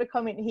 you've got a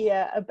comment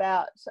here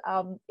about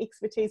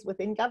expertise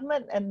within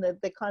government and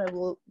the kind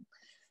of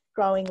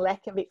growing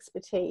lack of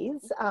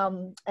expertise.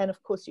 And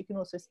of course, you can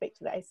also speak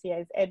to the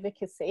ACA's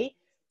advocacy.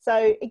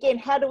 So again,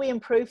 how do we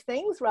improve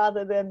things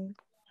rather than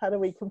how do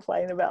we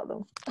complain about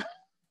them?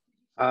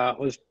 I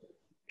was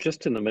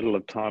just in the middle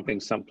of typing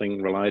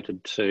something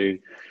related to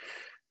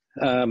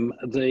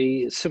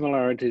the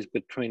similarities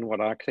between what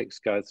architects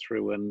go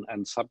through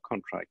and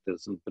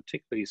subcontractors, and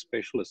particularly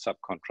specialist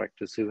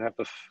subcontractors who have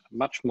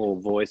much more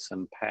voice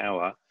and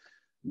power,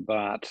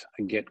 but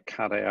get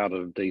cut out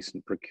of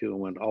decent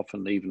procurement,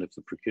 often even if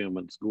the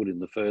procurement's good in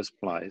the first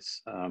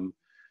place.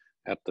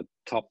 At the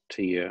top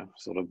tier,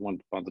 sort of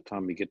by the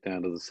time you get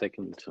down to the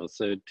second or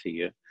third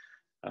tier,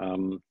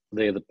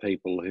 they're the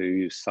people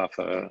who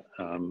suffer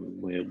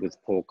with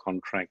poor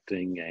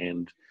contracting,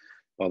 and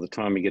by the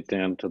time you get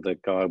down to the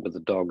guy with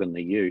the dog and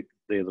the ute,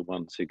 they're the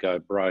ones who go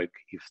broke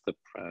if the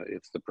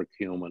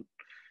procurement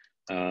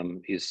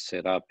is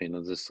set up in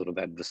this sort of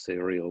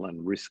adversarial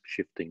and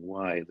risk-shifting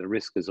way. The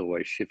risk is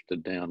always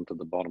shifted down to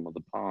the bottom of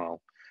the pile.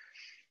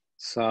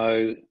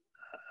 So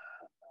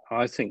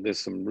I think there's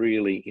some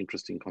really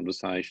interesting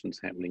conversations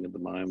happening at the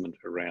moment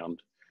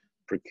around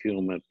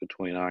procurement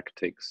between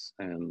architects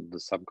and the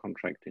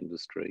subcontract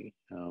industry,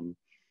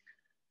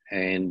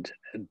 and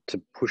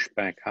to push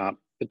back up,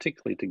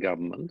 particularly to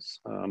governments.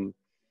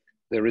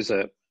 There is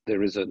an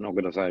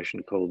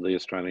organisation called the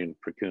Australian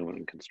Procurement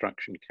and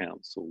Construction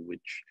Council,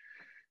 which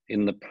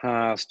in the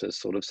past has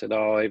sort of said,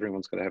 oh,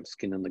 everyone's got to have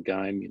skin in the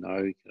game, you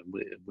know,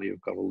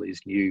 we've got all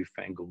these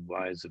newfangled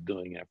ways of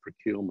doing our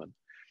procurement.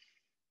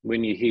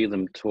 When you hear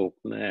them talk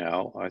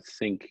now, I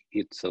think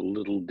it's a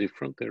little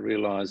different. They're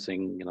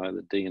realising, you know,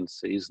 the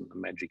D&C isn't the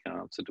magic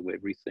answer to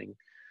everything.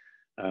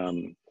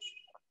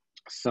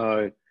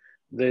 So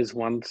there's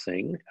one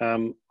thing.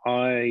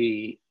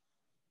 I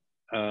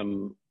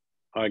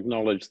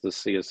acknowledge the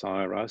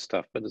CSIRO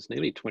stuff, but it's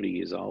nearly 20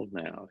 years old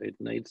now. It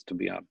needs to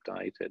be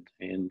updated,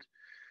 and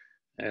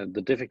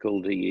the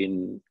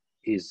difficulty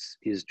is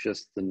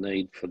just the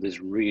need for this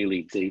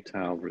really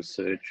detailed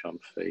research on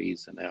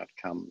fees and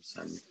outcomes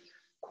and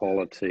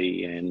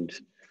quality. And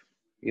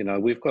you know,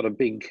 we've got a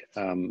big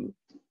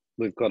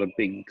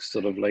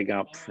sort of leg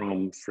up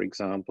from, for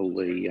example,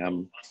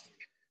 the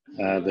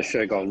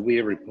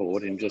Shergold-Weir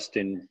report, in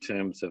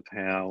terms of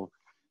how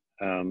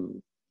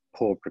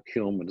poor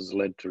procurement has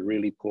led to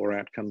really poor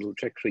outcomes,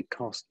 which actually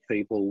cost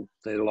people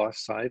their life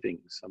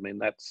savings. I mean,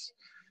 that's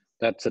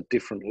a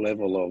different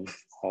level of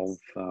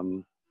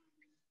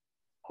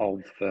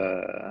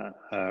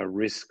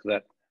risk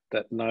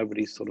that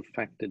nobody sort of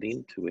factored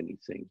into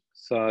anything.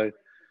 So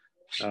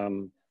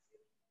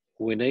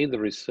we need the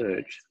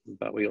research,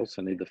 but we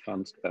also need the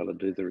funds to be able to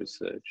do the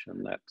research,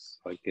 and that's,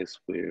 I guess,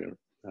 where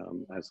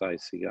as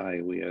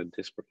ACA we are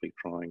desperately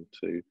trying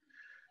to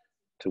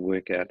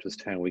work out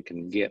just how we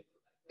can get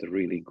the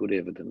really good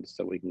evidence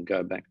so we can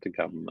go back to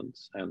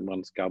governments, and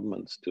once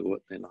governments do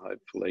it, then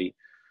hopefully,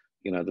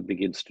 you know, the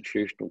big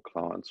institutional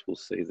clients will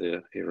see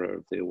the error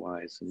of their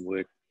ways and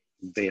work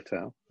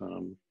better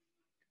on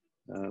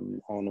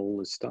all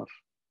this stuff.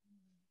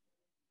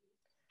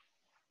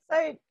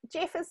 So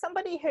Geoff, as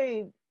somebody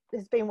who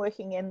has been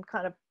working in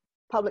kind of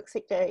public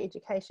sector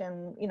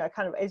education, you know,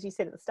 kind of, as you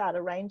said at the start,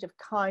 a range of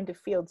kind of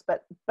fields,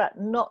 but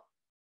not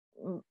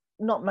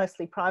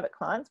mostly private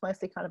clients,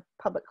 mostly kind of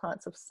public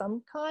clients of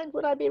some kind,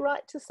 would I be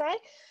right to say?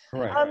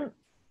 Correct.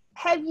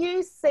 Have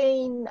you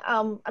seen,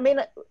 I mean,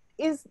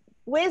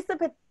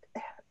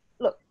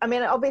 look, I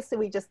mean,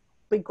 obviously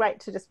be great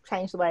to just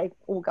change the way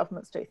all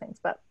governments do things,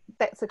 but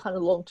that's a kind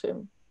of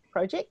long-term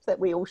project that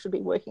we all should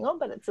be working on,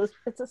 but it's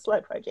a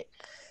slow project.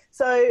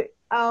 So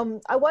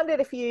I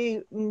wondered if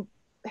you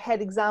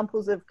had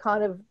examples of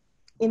kind of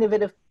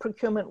innovative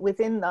procurement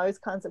within those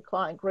kinds of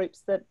client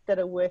groups that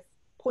are worth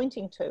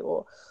pointing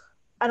to,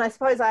 and I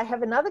suppose I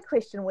have another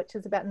question, which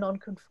is about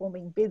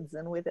non-conforming bids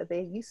and whether they're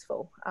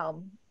useful,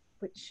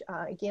 which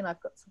again,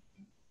 I've got some.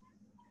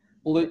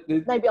 Well,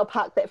 maybe I'll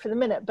park that for the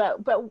minute, but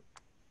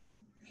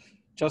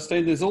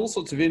Justine, there's all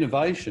sorts of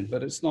innovation,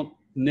 but it's not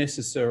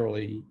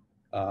necessarily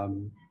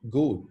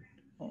good.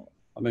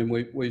 I mean,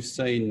 we've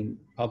seen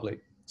public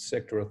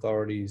sector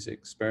authorities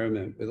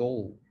experiment with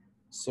all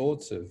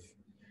sorts of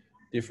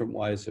different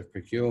ways of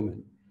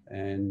procurement,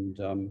 and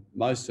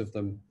most of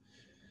them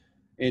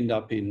end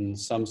up in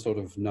some sort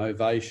of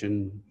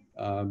novation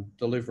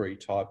delivery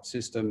type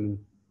system,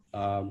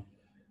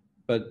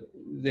 but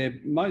they're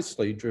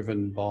mostly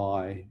driven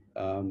by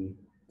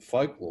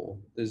folklore.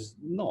 There's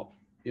not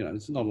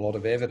a lot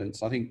of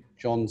evidence. I think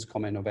John's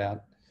comment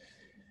about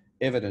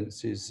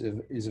evidence is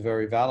a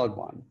very valid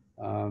one,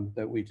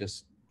 that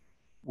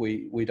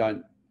we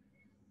don't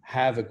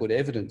have a good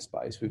evidence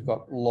base. We've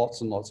got lots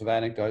and lots of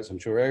anecdotes. I'm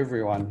sure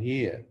everyone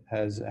here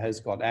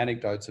has got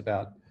anecdotes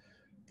about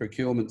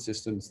procurement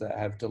systems that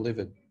have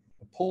delivered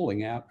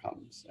appalling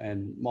outcomes.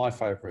 And my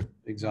favourite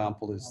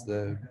example is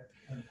the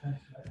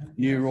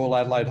new Royal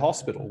Adelaide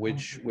Hospital,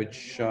 which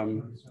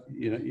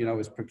you know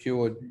was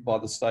procured by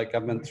the state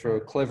government through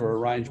a clever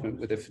arrangement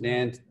with a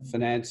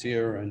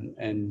financier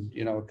and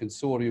you know a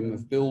consortium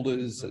of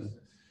builders and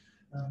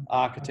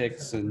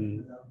architects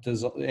and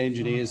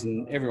engineers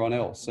and everyone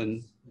else.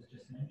 And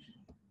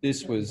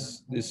this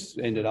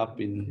ended up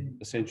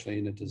essentially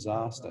in a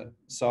disaster.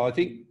 So I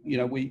think, you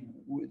know,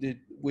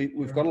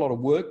 we've got a lot of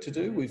work to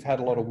do. We've had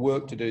a lot of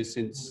work to do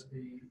since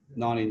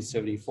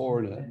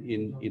 1974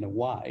 in a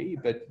way,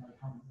 but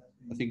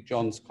I think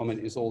John's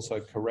comment is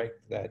also correct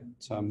that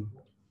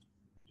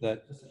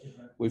that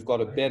we've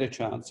got a better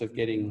chance of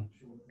getting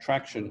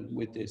traction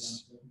with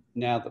this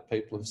now that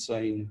people have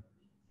seen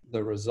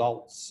the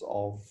results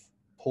of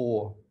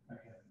poor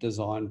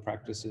design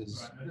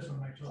practices,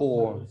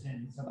 poor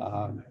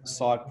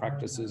site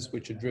practices,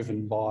 which are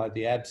driven by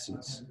the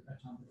absence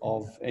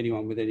of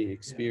anyone with any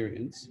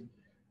experience.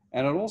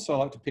 And I'd also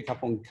like to pick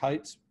up on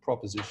Kate's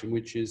proposition,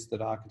 which is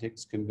that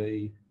architects can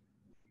be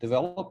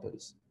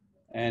developers.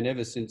 And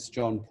ever since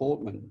John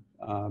Portman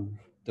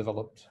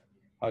developed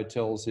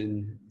hotels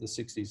in the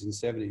 60s and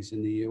 70s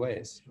in the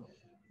US,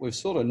 we've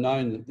sort of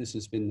known that this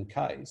has been the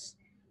case.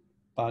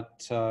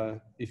 But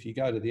if you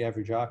go to the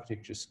average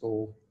architecture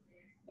school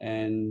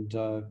and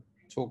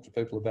talk to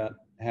people about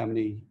how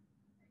many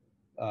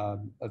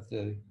of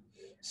the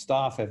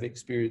staff have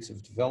experience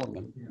of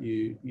development,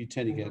 you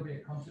tend to get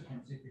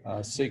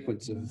a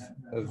sequence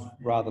of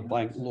rather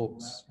blank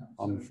looks,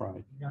 I'm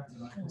afraid.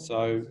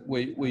 So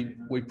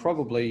we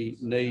probably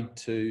need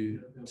to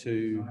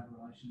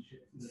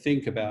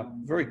think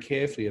very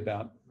carefully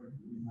about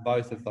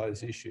both of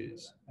those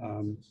issues.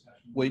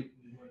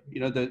 You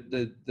know,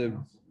 the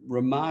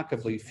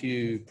remarkably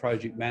few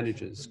project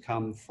managers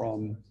come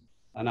from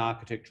an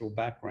architectural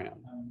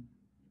background,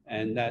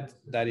 and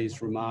that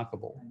is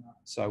remarkable.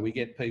 So we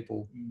get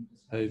people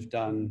who've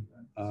done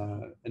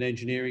an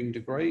engineering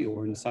degree,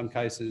 or in some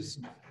cases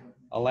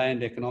a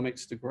land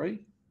economics degree,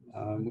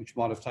 which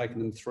might have taken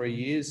them 3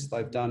 years.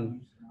 They've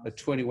done a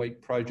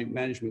 20-week project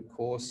management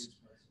course,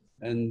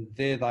 and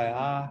there they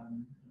are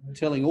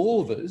telling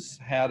all of us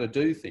how to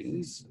do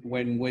things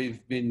when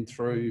we've been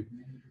through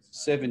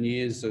 7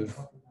 years of,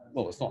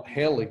 well, it's not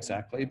hell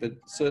exactly, but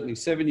certainly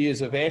 7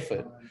 years of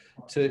effort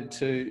to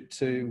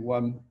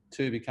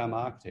become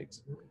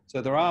architects.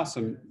 So there are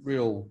some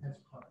real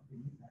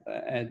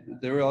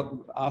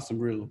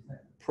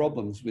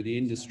problems with the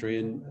industry,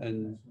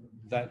 and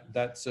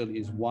that certainly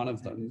is one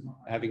of them,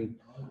 having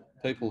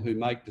people who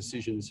make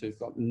decisions who've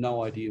got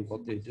no idea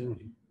what they're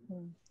doing.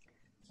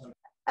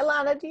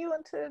 Ilana, do you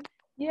want to?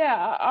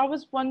 Yeah, I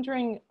was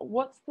wondering,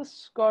 what's the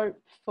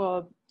scope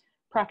for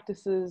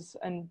practices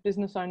and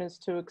business owners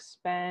to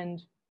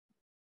expand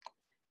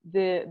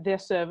their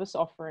service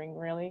offering,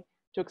 really,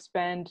 to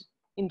expand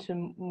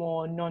into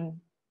more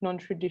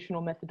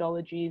non-traditional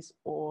methodologies,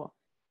 or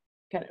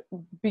kind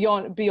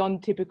of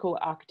beyond typical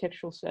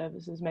architectural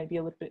services, maybe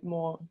a little bit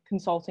more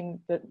consulting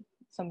that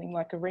something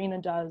like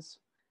Arena does,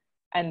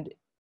 and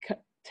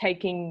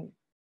taking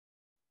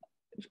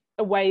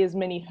away as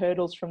many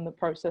hurdles from the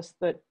process.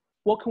 That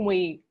what can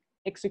we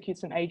execute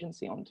some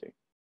agency onto?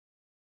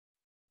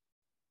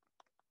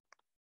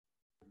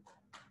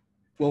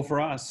 Well,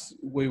 for us,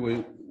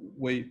 we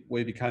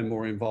became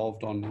more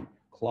involved on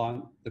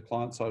the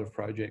client side of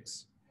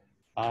projects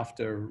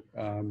after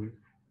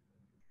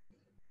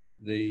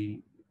the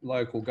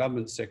local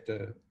government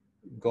sector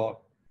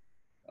got,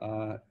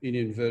 in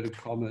inverted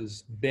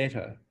commas,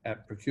 better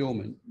at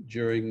procurement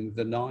during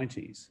the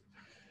 90s.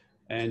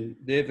 And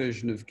their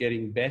version of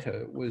getting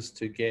better was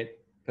to get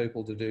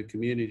people to do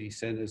community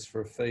centres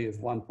for a fee of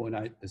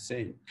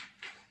 1.8%.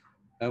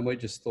 And we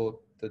just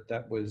thought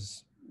that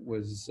was,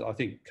 I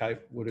think Kate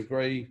would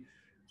agree,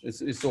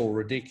 it's all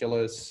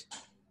ridiculous.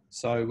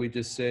 So we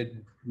just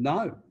said,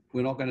 no,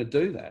 we're not going to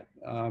do that.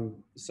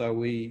 So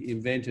we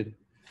invented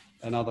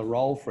another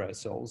role for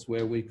ourselves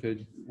where we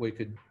could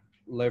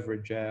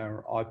leverage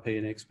our IP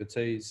and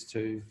expertise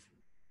to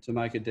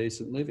make a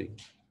decent living.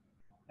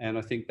 And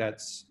I think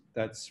that's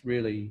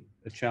really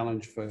a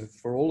challenge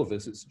for all of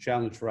us. It's a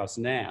challenge for us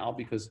now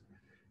because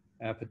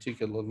our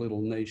particular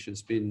little niche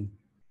has been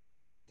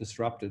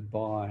disrupted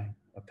by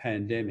a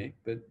pandemic,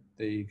 but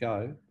there you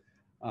go.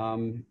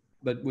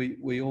 But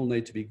we all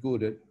need to be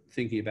good at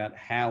thinking about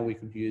how we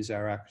could use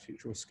our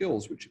architectural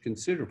skills, which are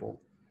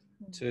considerable,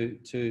 to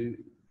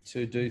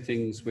do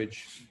things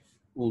which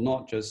will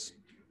not just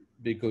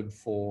be good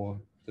for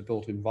the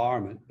built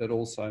environment, but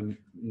also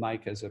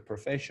make as a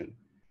profession.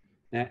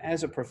 Now,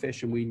 as a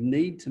profession, we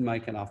need to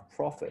make enough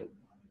profit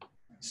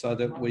so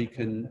that we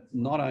can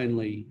not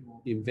only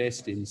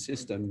invest in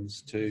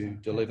systems to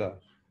deliver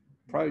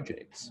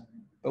projects,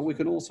 but we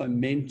can also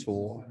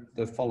mentor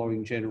the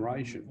following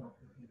generation.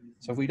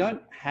 So if we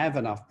don't have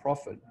enough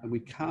profit and we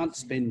can't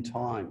spend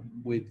time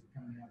with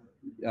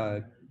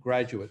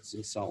graduates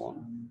and so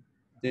on,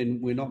 then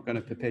we're not going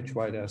to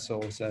perpetuate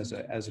ourselves as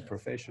a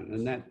profession.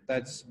 And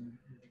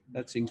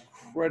that's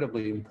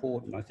incredibly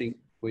important. I think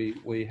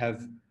we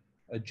have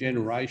a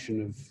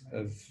generation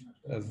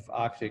of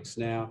architects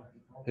now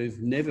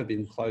who've never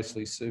been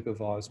closely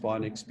supervised by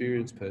an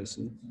experienced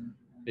person,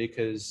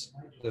 because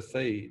the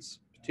fees,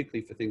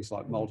 particularly for things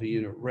like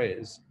multi-unit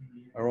res,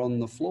 are on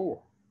the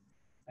floor,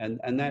 and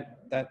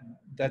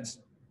that's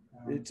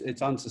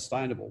it's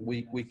unsustainable.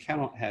 We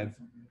cannot have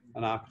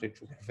an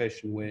architectural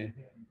profession where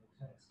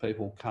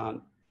people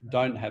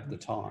don't have the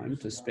time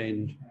to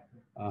spend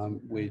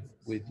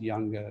with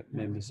younger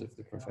members of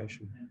the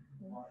profession.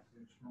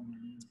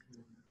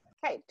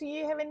 Kate, do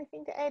you have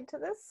anything to add to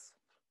this?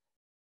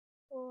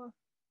 Or...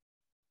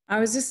 I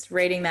was just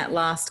reading that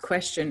last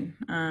question,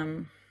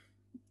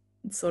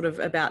 sort of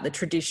about the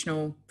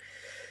traditional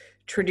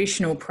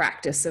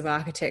practice of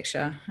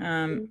architecture.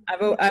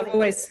 I've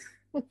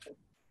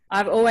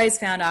always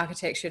found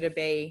architecture to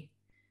be.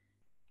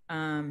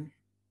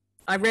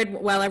 I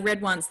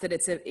read once that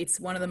it's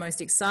one of the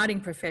most exciting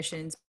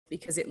professions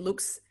because it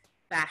looks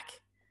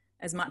back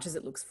as much as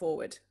it looks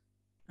forward.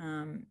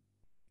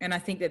 And I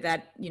think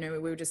that, you know,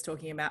 we were just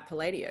talking about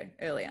Palladio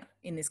earlier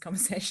in this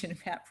conversation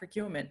about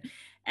procurement,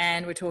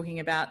 and we're talking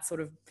about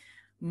sort of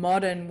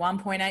modern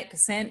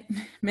 1.8%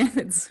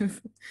 methods of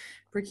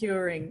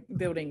procuring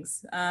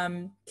buildings.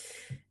 And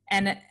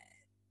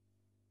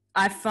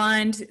I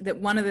find that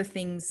one of the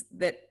things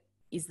that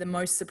is the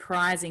most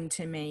surprising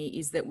to me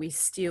is that we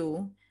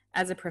still,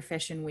 as a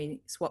profession,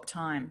 we swap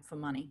time for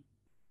money.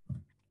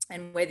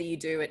 And whether you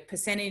do it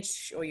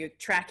percentage or you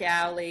track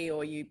hourly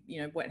or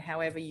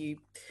however you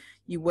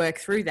work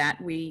through that,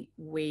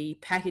 we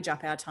package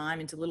up our time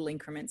into little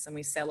increments and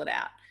we sell it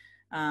out,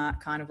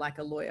 kind of like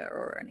a lawyer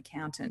or an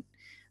accountant.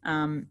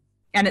 And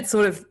it's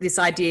sort of this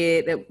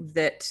idea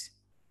that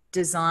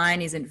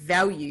design isn't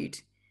valued.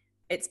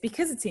 It's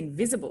because it's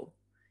invisible.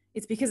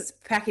 It's because it's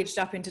packaged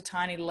up into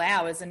tiny little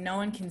hours and no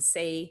one can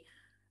see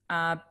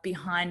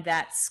behind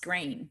that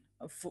screen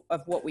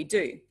of what we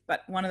do.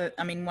 But one of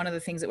the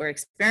things that we're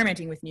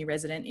experimenting with New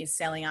Resident is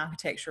selling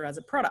architecture as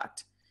a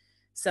product.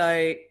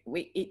 So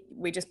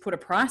we just put a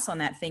price on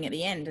that thing at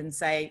the end and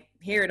say,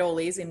 here it all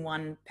is in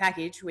one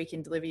package. We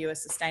can deliver you a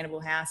sustainable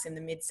house in the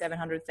mid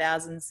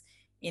 700,000s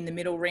in the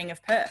middle ring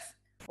of Perth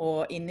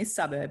or in this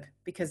suburb,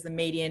 because the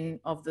median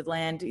of the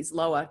land is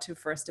lower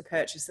for us to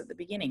purchase at the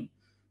beginning.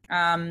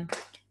 And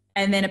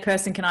then a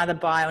person can either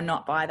buy or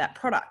not buy that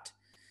product.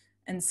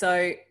 And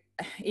so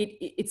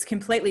it's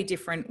completely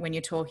different when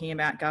you're talking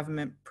about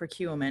government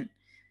procurement.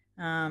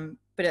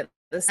 But at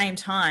the same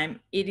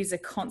time, it is a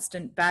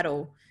constant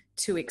battle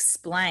to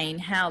explain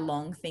how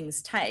long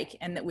things take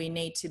and that we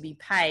need to be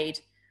paid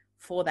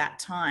for that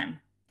time.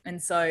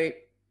 And so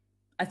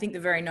I think the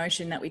very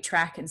notion that we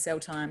track and sell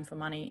time for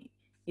money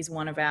is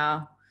one of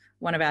our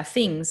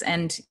things.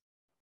 And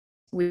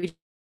we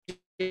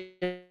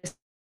just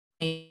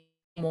need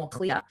more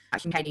clear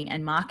communicating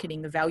and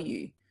marketing the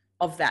value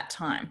of that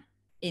time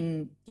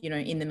in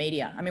the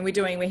media. I mean,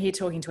 we're here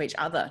talking to each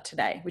other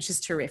today, which is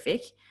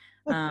terrific.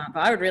 But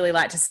I would really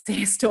like to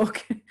see us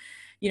talk,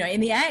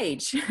 in The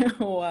Age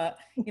or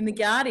in The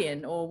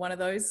Guardian or one of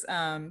those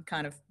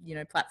kind of,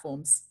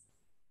 platforms.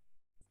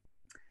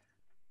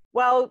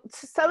 Well,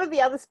 some of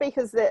the other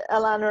speakers that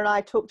Ilana and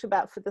I talked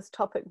about for this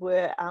topic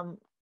were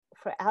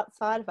for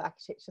outside of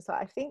architecture. So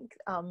I think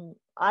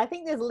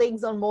there's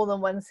legs on more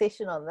than one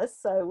session on this,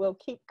 so we'll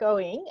keep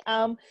going.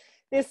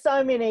 There's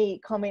so many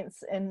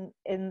comments in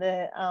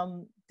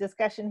the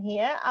discussion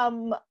here.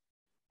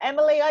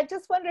 Emily, I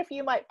just wonder if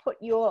you might put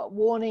your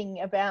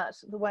warning about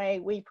the way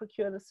we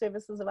procure the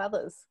services of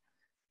others.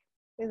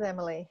 Where's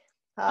Emily?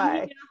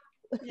 Hi.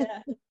 Yeah.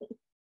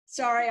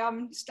 Sorry,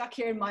 I'm stuck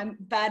here in my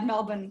bad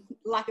Melbourne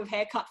lack of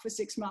haircut for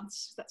 6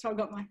 months. That's why I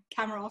got my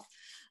camera off.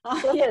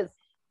 Yes.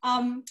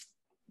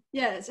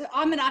 So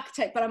I'm an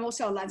architect, but I'm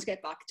also a landscape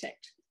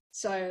architect.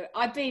 So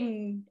I've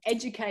been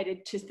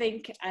educated to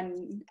think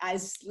and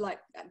as like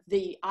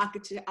the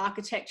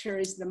architecture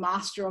is the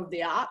master of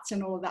the arts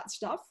and all of that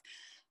stuff.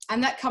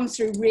 And that comes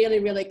through really,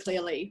 really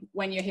clearly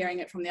when you're hearing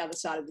it from the other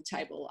side of the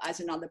table. As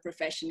another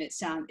profession,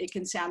 it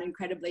can sound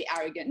incredibly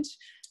arrogant.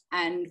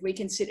 And we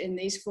can sit in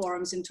these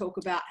forums and talk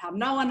about how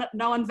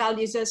no one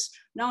values us,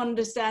 no one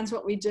understands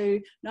what we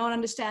do, no one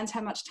understands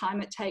how much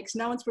time it takes,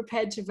 no one's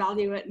prepared to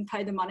value it and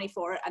pay the money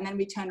for it, and then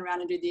we turn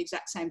around and do the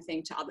exact same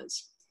thing to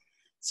others.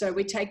 So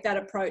we take that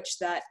approach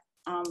that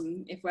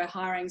if we're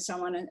hiring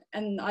someone,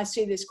 and I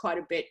see this quite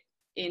a bit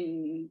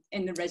in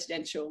the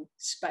residential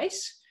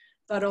space,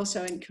 but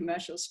also in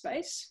commercial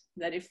space,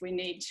 that if we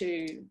need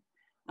to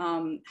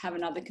have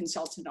another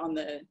consultant on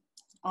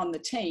the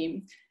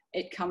team,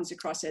 it comes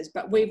across as,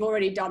 but we've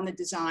already done the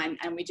design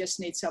and we just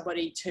need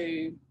somebody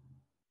to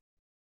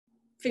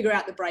figure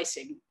out the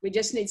bracing. We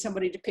just need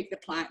somebody to pick the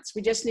plants.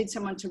 We just need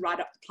someone to write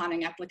up the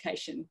planning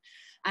application.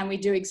 And we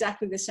do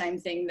exactly the same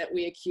thing that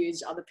we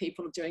accuse other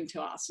people of doing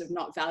to us, of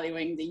not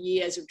valuing the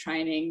years of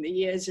training, the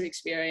years of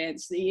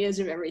experience, the years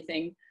of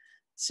everything.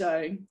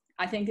 So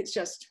I think it's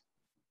just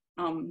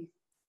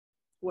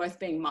worth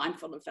being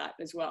mindful of that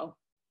as well.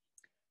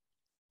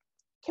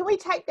 can we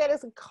take that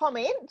as a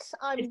comment?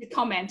 It's a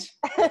comment.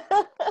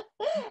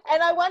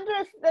 And I wonder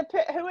if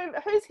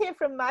who's here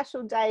from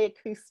Marshall Day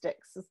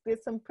Acoustics.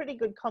 There's some pretty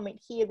good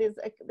comment here.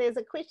 There's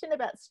a question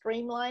about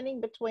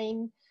streamlining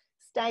between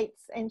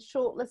states and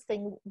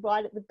shortlisting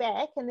right at the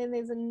back, and then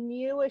there's a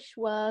newish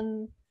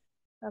one.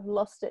 I've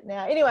lost it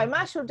now. Anyway,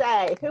 Marshall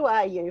Day, who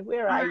are you?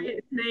 Where are you?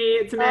 It's me,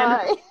 it's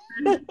Amanda.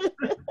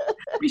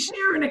 We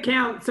share an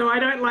account, so I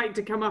don't like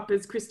to come up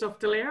as Christophe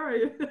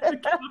Dallaire.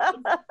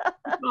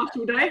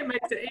 Marshall Day, it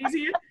makes it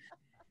easier.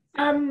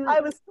 I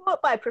was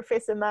taught by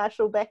Professor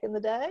Marshall back in the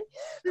day.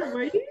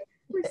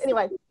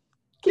 Anyway,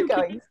 keep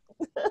going.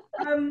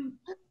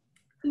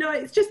 No,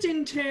 it's just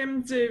in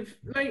terms of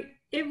like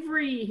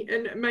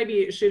and maybe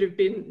it should have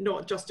been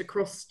not just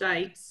across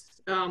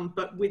states,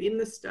 but within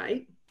the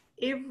state,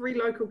 every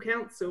local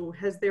council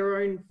has their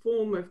own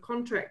form of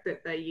contract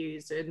that they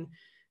use and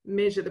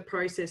measure the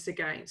process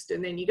against.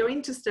 And then you go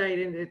into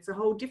state and it's a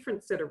whole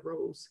different set of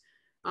rules.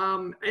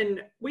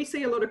 And we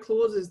see a lot of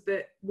clauses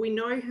that we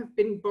know have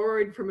been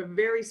borrowed from a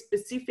very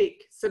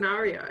specific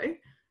scenario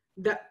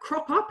that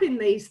crop up in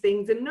these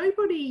things, and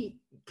nobody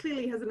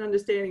clearly has an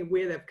understanding of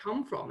where they've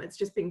come from. It's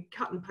just been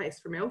cut and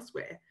paste from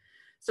elsewhere.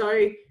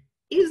 So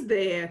is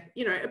there,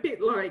 you know, a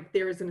bit like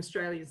there is an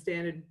Australian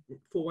standard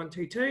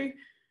 4122,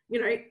 you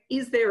know,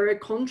 is there a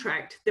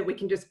contract that we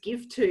can just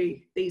give to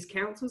these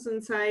councils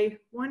and say,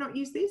 why not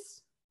use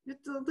this?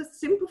 Let's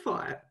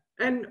simplify it.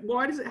 And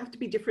why does it have to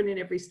be different in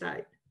every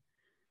state?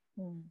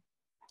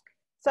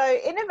 So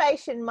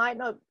innovation might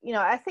not, you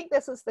know, I think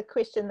this is the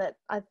question that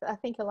I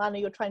think, Ilana,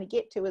 you're trying to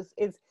get to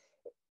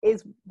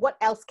is what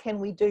else can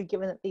we do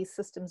given that these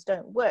systems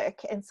don't work?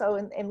 And so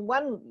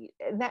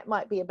and that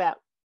might be about,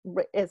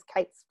 as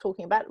Kate's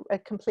talking about, a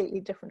completely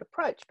different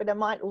approach, but it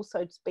might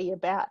also just be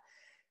about,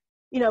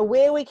 you know,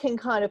 where we can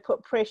kind of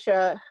put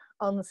pressure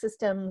on the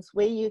systems,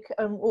 where you can,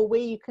 or where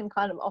you can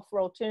kind of offer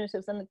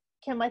alternatives. And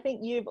Kim, I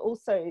think you've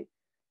also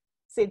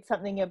said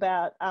something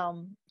about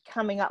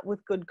coming up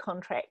with good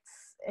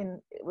contracts,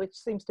 and which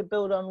seems to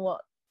build on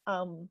what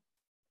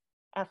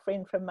our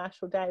friend from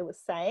Marshall Day was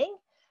saying.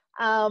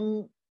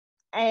 And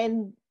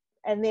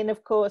then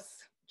of course,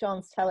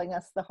 John's telling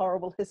us the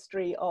horrible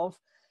history of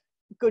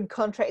good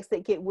contracts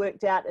that get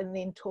worked out and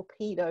then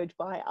torpedoed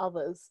by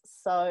others.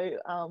 So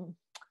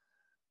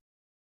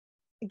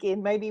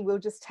again, maybe we'll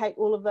just take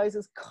all of those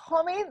as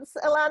comments.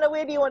 Ilana,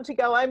 where do you want to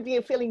go? I'm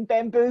feeling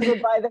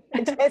bamboozled by the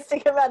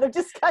fantastic amount of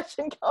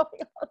discussion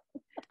going on.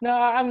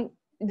 No,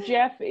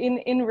 Geoff,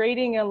 in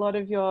reading a lot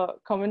of your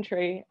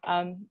commentary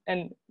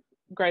and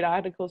great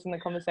articles in the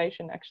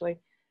conversation, actually,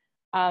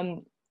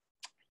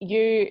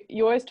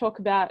 you always talk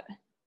about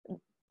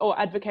or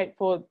advocate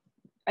for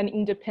an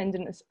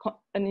independent assessor,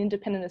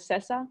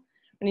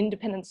 an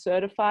independent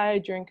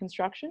certifier during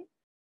construction,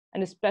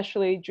 and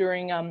especially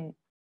during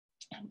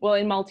well,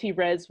 in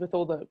multi-res with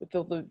all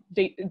the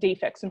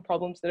defects and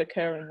problems that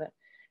occur and the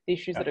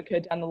issues that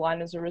occur down the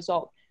line as a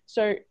result.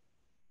 So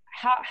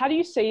how do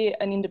you see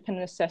an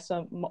independent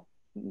assessor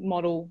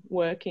model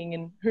working,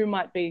 and who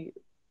might be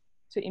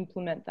to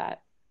implement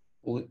that?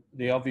 Well,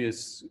 the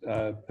obvious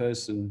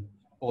person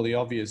or the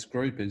obvious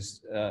group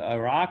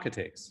are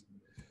architects.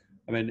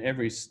 I mean,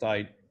 every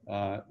state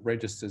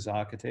registers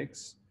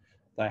architects.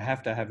 They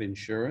have to have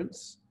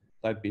insurance.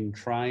 They've been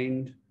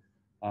trained.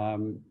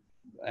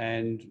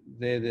 And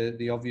they're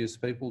the obvious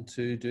people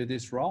to do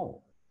this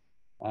role.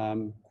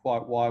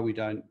 Quite why we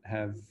don't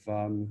have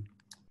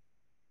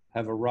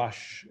a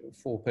rush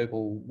for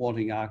people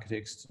wanting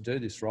architects to do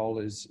this role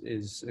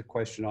is a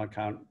question I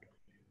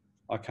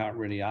can't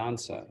really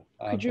answer.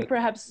 Could you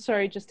perhaps,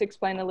 sorry, just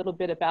explain a little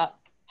bit about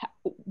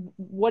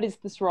what is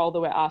this role that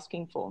we're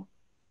asking for?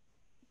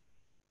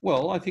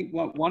 Well, I think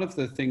one of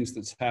the things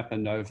that's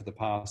happened over the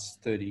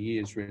past 30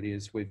 years really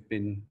is we've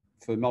been,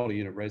 for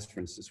multi-unit res,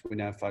 for instance, we're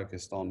now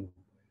focused on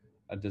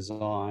a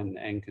design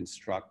and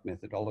construct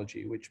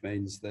methodology, which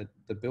means that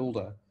the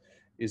builder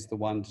is the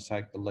one to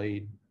take the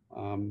lead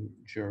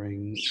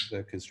during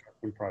the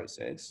construction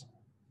process.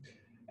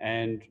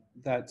 And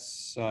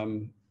that's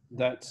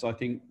I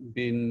think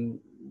been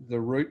the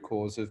root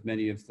cause of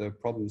many of the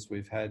problems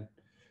we've had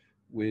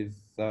with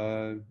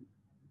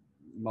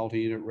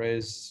multi-unit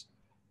res,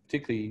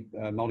 particularly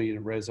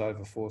multi-unit res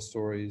over 4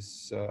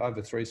 stories,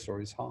 over 3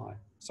 stories high,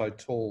 so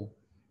tall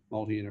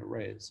multi-unit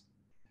res.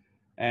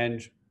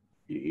 And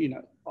you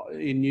know,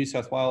 in New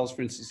South Wales,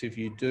 for instance, if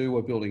you do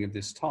a building of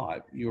this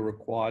type, you're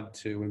required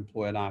to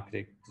employ an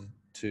architect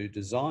to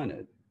design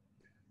it,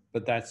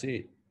 but that's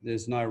it.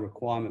 There's no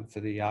requirement for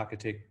the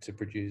architect to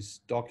produce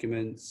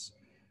documents,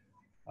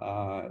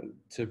 of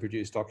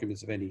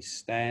any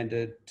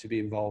standard, to be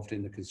involved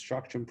in the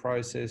construction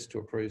process, to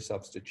approve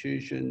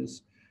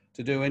substitutions,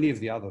 to do any of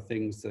the other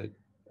things that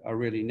are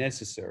really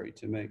necessary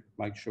to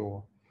make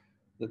sure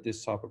that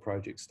this type of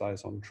project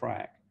stays on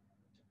track.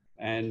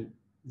 And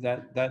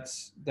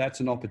that's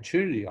an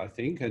opportunity, I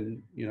think,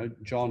 and you know,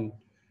 John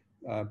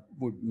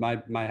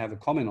may have a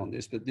comment on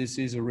this, but this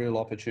is a real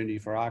opportunity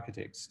for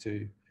architects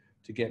to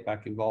get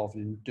back involved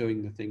in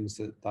doing the things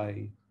that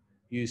they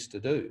used to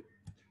do.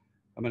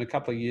 I mean, a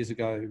couple of years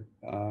ago,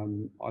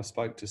 I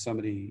spoke to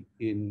somebody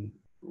in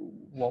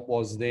what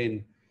was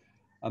then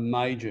a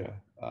major,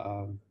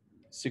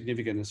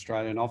 significant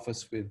Australian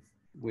office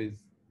with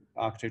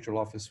architectural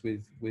office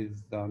with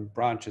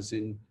branches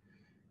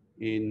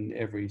in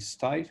every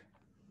state,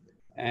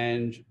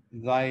 and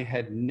they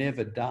had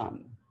never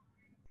done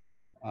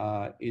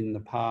in the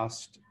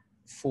past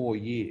 4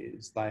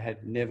 years, they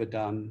had never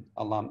done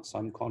a lump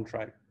sum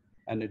contract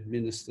and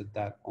administered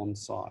that on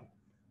site.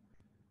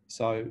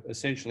 So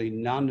essentially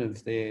none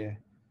of their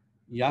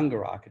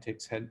younger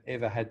architects had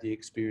ever had the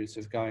experience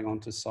of going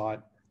onto site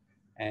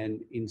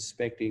and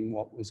inspecting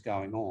what was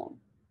going on.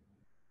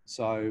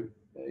 So,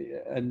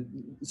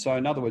 so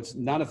in other words,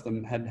 none of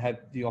them had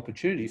had the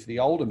opportunity for the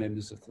older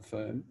members of the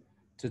firm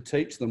to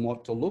teach them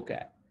what to look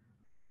at.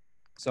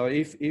 So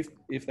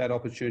if that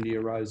opportunity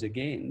arose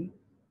again,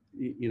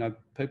 you know,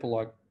 people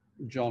like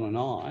John and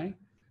I,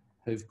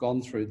 who've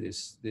gone through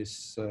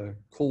this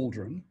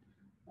cauldron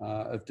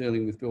of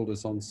dealing with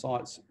builders on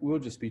sites, we'll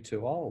just be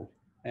too old,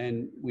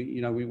 and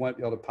we won't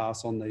be able to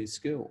pass on these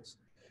skills.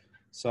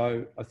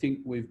 So I think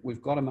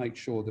we've got to make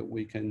sure that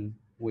we can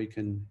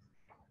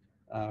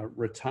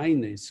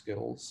retain these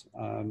skills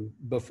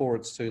before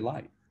it's too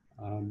late.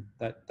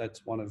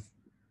 That's one of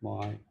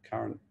my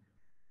current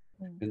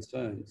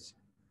concerns.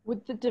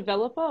 Would the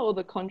developer or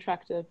the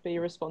contractor be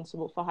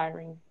responsible for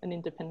hiring an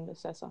independent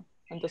assessor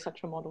under such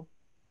a model?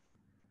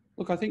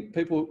 Look, I think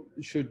people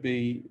should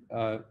be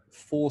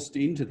forced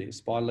into this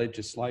by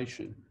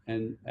legislation,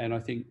 and I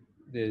think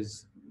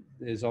there's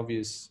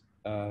obvious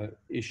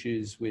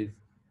issues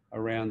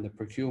around the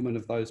procurement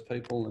of those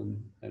people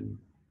and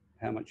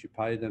how much you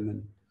pay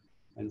them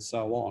and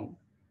so on.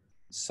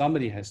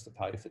 Somebody has to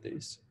pay for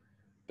this,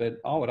 but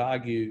I would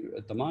argue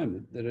at the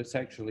moment that it's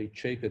actually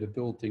cheaper to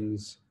build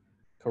things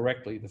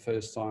correctly the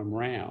first time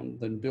round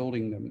than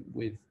building them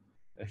with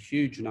a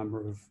huge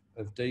number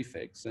of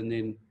defects and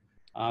then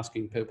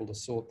asking people to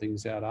sort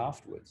things out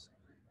afterwards.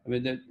 I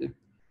mean,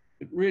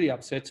 it really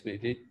upsets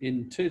me.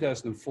 In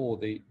 2004,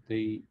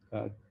 the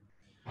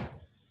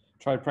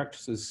Trade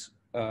Practices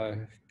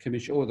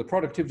Commission, or the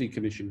Productivity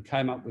Commission,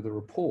 came up with a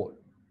report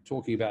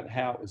talking about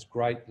how it was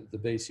great that the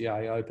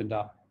BCA opened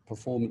up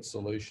performance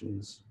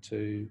solutions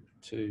to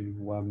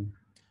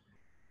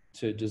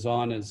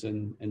designers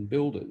and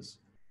builders.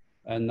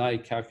 And they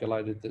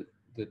calculated that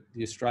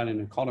the Australian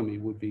economy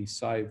would be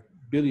saved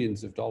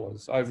billions of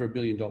dollars, over $1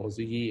 billion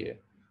a year,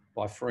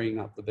 by freeing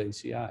up the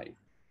BCA.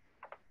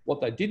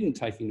 What they didn't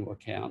take into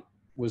account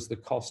was the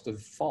cost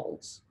of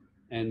faults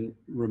and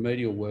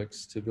remedial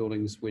works to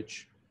buildings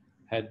which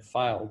had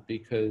failed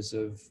because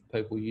of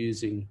people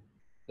using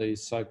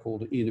these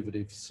so-called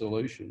innovative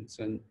solutions.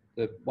 And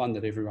the one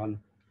that everyone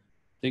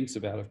thinks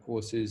about, of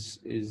course,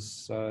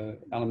 is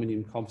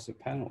aluminium composite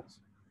panels.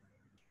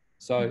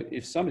 So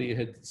if somebody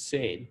had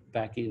said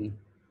back in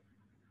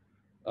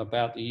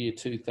about the year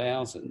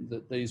 2000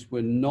 that these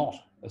were not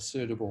a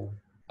suitable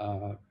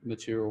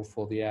material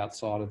for the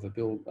outside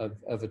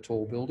of a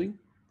tall building,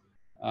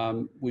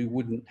 we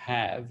wouldn't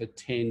have a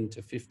 $10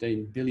 to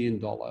 $15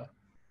 billion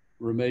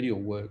remedial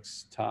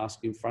works task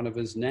in front of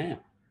us now.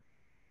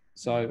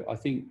 So I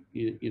think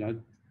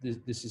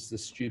this is the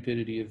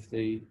stupidity of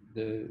the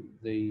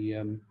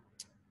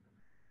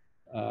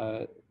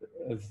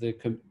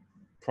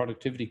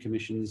Productivity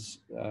Commission's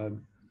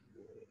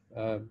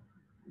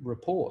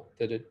report,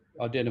 that it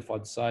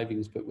identified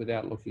savings but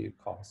without looking at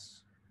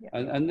costs. Yep.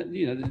 And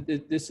you know,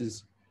 this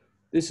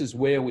is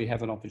where we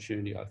have an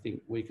opportunity. I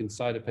think we can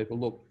say to people,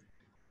 look,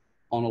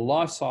 on a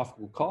life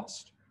cycle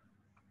cost,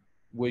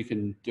 we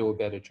can do a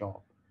better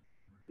job.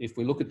 If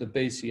we look at the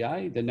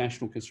BCA, the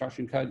National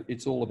Construction Code,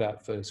 it's all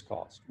about first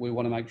cost. We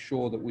want to make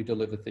sure that we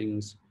deliver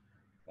things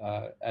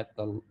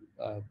in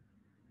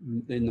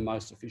the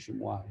most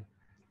efficient way.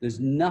 There's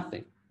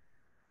nothing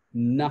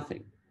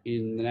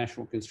in the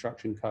National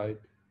Construction Code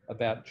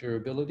about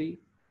durability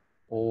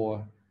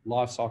or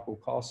life cycle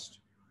cost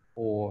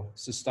or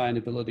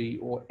sustainability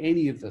or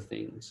any of the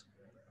things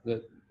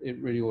that it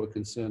really ought to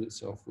concern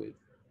itself with.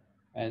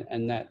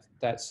 And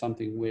that's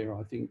something where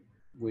I think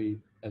we,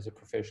 as a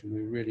profession,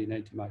 we really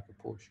need to make a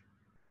push.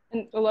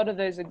 And a lot of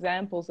those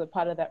examples are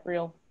part of that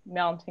real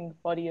mounting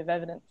body of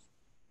evidence.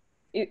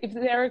 Is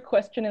there a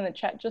question in the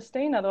chat,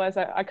 Justine? Otherwise,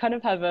 I kind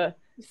of have a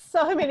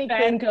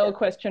fangirl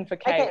question for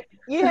Kate.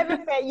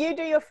 Okay, you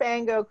do your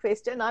fangirl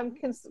question. I'm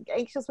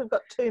anxious. We've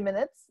got 2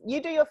 minutes.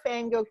 You do your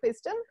fangirl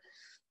question.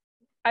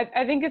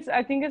 I think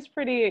it's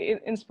pretty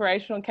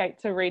inspirational, Kate,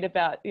 to read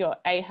about your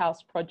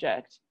A-House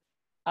project,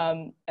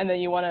 and then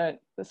you won a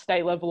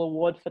state level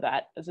award for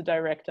that as a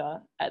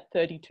director at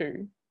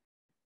 32.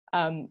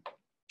 Can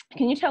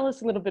you tell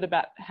us a little bit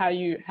about how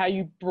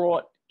you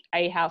brought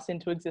A-House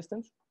into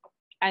existence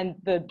and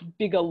the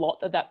bigger lot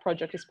that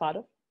project is part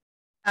of?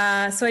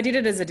 So I did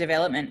it as a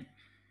development.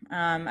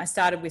 I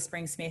started with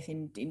Spring Smith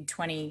in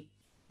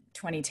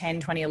 2010,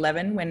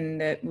 2011,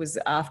 when it was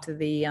after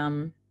the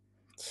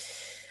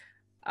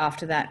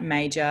after that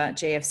major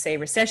GFC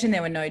recession,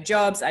 there were no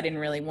jobs. I didn't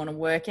really want to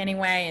work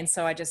anyway, and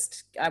so I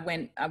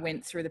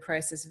went through the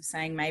process of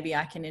saying maybe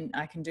I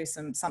can do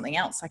something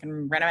else. I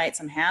can renovate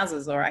some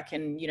houses, or I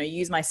can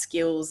use my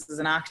skills as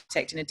an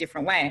architect in a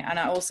different way. And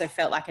I also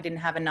felt like I didn't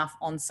have enough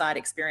on-site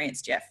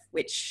experience, Geoff,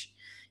 which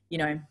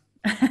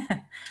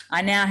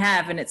I now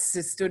have, and it's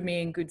just stood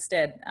me in good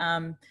stead.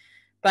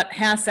 But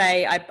House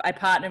A, I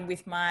partnered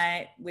with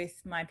my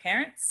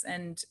parents,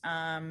 and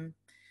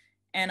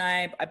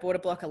I bought a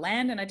block of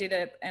land, and I did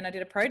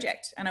a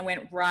project, and I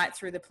went right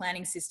through the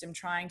planning system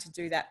trying to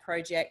do that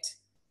project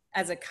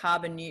as a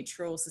carbon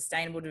neutral,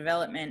 sustainable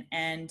development,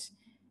 and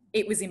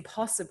it was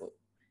impossible.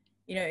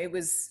 It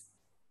was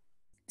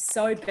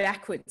so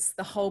backwards,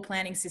 the whole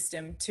planning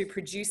system, to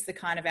produce the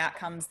kind of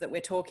outcomes that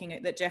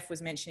Geoff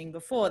was mentioning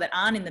before, that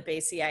aren't in the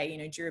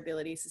BCA.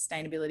 Durability,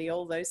 sustainability,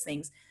 all those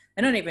things.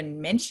 They're not even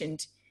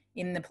mentioned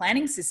in the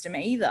planning system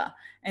either.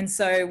 And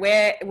so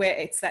where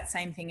it's that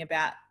same thing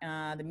about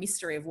the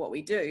mystery of what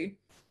we do,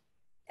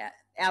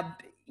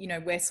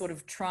 we're sort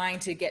of trying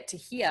to get to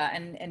here,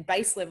 and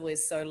base level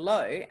is so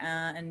low.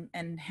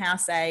 And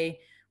House A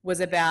was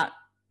about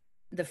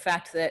the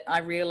fact that I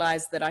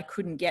realized that I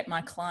couldn't get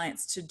my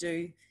clients to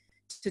do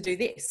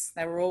this.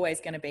 They were always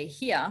going to be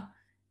here,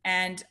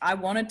 and I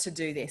wanted to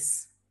do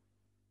this,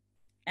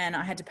 and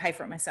I had to pay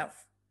for it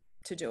myself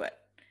to do it.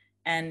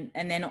 And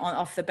then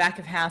off the back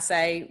of House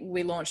A,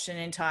 we launched an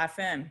entire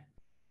firm.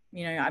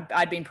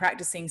 I'd been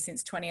practicing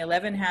since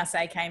 2011. House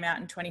A came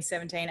out in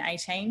 2017,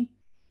 18.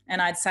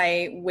 And I'd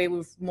say we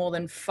were more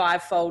than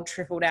fivefold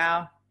tripled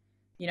our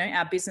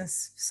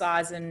business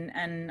size and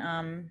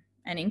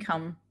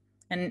income.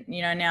 And,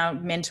 now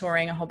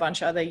mentoring a whole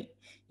bunch of other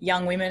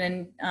young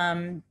women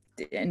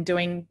and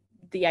doing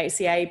the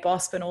ACA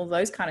BOSP and all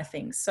those kind of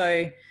things.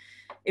 So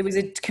it was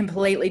a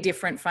completely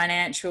different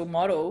financial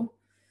model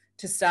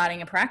to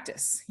starting a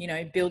practice.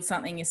 Build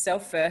something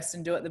yourself first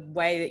and do it the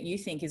way that you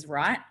think is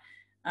right.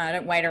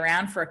 Don't wait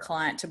around for a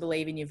client to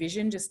believe in your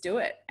vision. Just do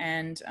it,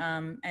 and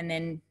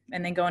then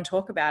go and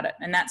talk about it.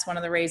 And that's one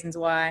of the reasons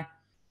why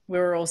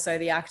we're also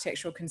the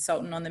architectural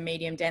consultant on the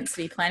medium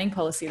density planning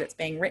policy that's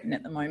being written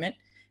at the moment.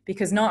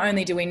 Because not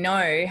only do we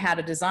know how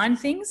to design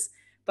things,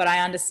 but I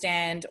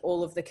understand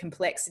all of the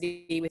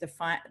complexity with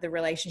the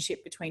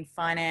relationship between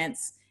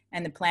finance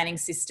and the planning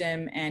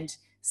system and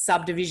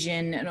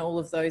subdivision and all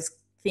of those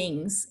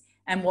things,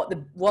 and what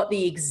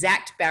the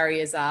exact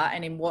barriers are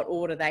and in what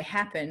order they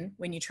happen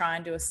when you try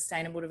and do a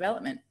sustainable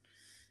development.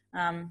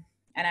 And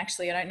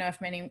actually, I don't know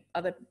if many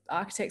other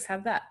architects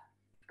have that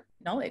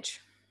knowledge.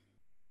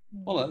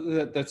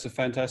 Well, that's a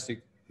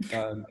fantastic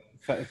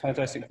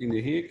fantastic thing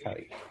to hear,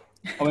 Kate.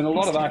 I mean, a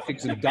lot of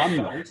architects have done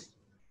this,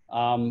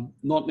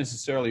 not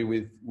necessarily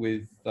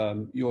with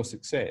your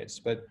success,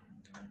 but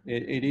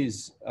it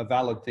is a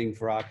valid thing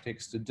for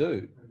architects to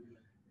do.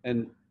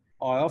 And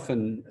I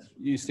often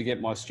used to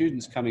get my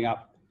students coming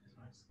up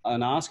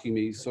and asking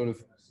me sort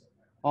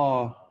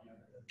of,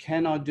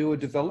 can I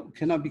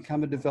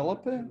become a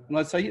developer? And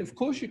I'd say, yeah, of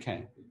course you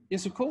can.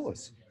 Yes, of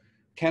course.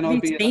 Can I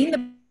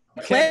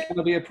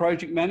be a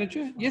project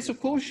manager? Yes, of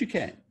course you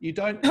can. You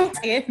don't.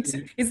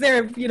 Is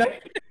there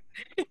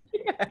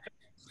yeah.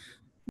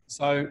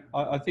 So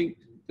I think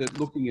that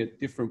looking at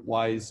different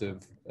ways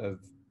of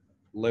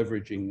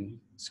leveraging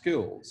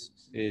skills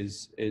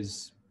is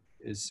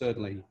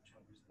certainly,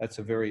 that's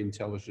a very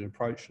intelligent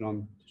approach,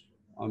 and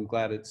I'm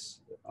glad it's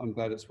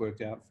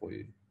worked out for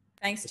you.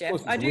 Thanks,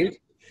 Geoff.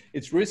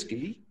 It's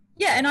risky.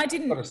 Yeah, and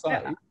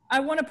I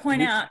want to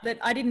point out that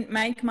I didn't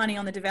make money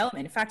on the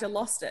development. In fact, I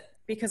lost it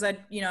because I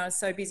was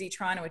so busy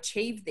trying to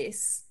achieve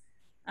this.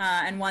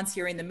 And once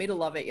you're in the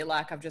middle of it, you're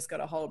like, I've just got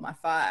to hold my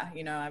fire.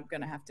 I'm going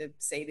to have to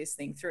see this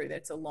thing through.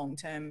 That's a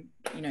long-term,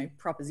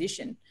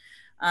 proposition.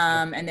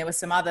 And there were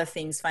some other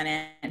things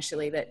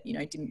financially that,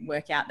 didn't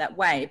work out that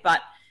way.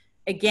 But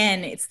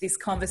again, it's this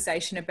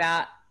conversation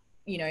about,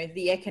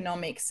 the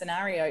economic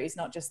scenario is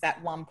not just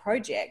that one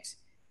project.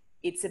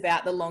 It's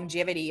about the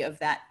longevity of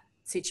that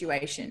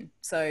situation.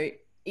 So,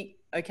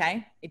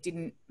 it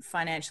didn't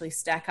financially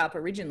stack up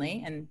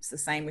originally, and it's the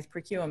same with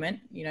procurement.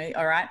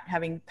 All right,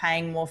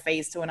 paying more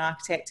fees to an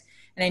architect,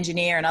 an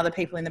engineer, and other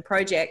people in the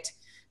project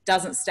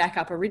doesn't stack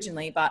up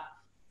originally, but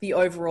the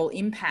overall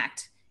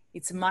impact,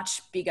 it's a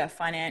much bigger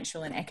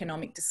financial and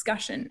economic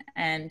discussion.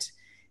 And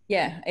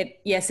yeah,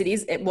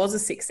 it was a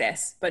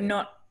success, but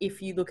not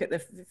if you look at the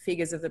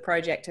figures of the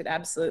project, it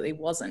absolutely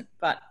wasn't.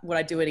 But would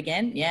I do it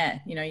again? Yeah,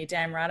 you're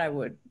damn right I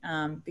would,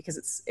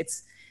 because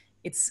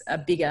it's a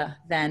bigger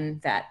than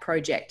that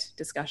project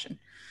discussion.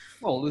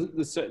 Well,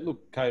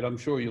 look, Kate, I'm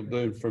sure you'll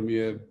learn from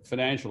your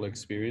financial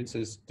experience,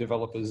 as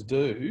developers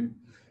do.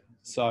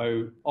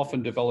 So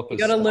often developers...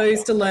 You got to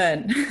lose to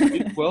learn.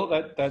 Well,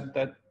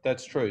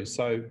 that's true.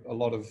 So a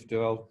lot of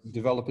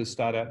developers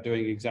start out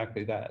doing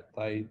exactly that.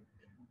 They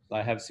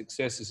have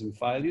successes and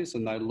failures,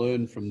 and they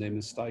learn from their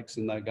mistakes,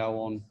 and they go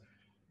on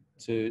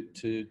to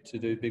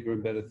do bigger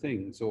and better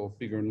things, or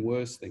bigger and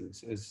worse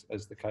things,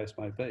 as the case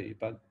may be.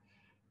 But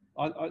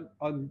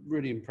I'm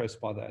really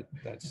impressed by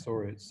that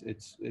story.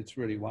 It's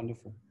really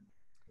wonderful.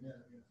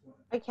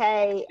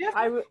 Okay,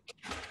 Yeah.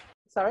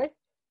 Sorry,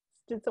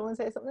 did someone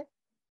say something?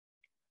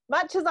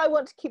 Much as I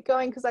want to keep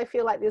going because I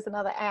feel like there's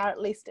another hour at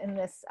least in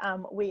this,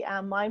 we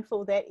are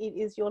mindful that it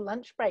is your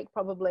lunch break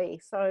probably.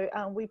 So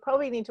we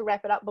probably need to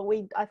wrap it up, but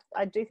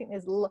I do think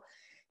there's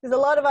a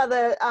lot of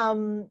other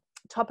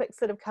topics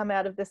that have come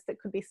out of this that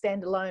could be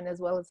standalone, as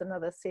well as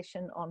another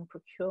session on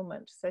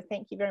procurement. So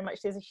thank you very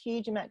much. There's a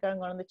huge amount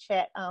going on in the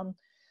chat.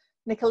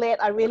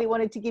 Nicolette, I really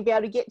wanted to be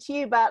able to get to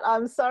you, but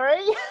I'm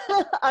sorry.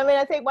 I mean,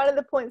 I think one of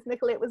the points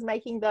Nicolette was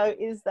making, though,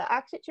 is the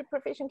architecture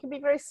profession can be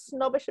very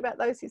snobbish about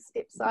those who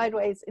step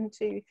sideways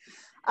into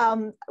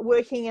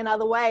working in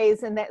other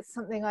ways, and that's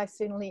something I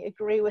certainly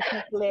agree with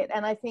Nicolette.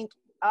 And I think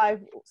I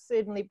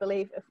certainly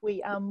believe if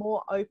we are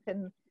more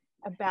open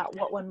about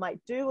what one might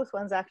do with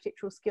one's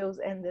architectural skills,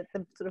 and that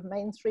the sort of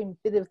mainstream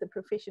bit of the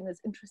profession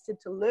is interested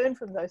to learn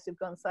from those who've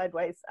gone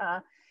sideways,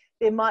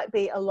 there might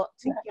be a lot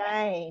to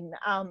gain.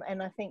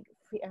 And I think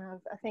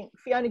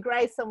Fiona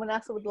Gray, someone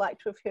else I would like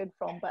to have heard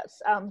from, but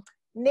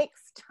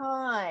next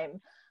time.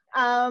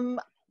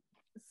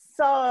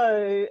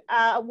 So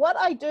what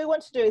I do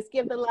want to do is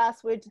give the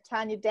last word to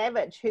Tanya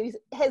Davidge, who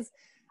has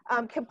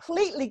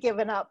completely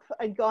given up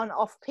and gone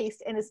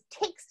off-piste and is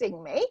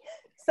texting me.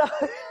 So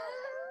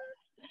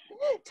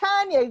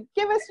Tanya,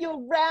 give us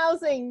your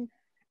rousing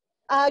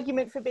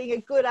argument for being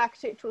a good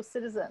architectural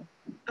citizen.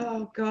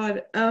 Oh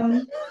God,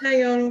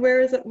 hang on, where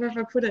is it? Where have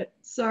I put it?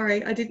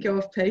 Sorry, I did go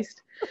off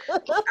piste.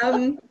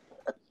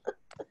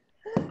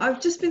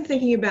 I've just been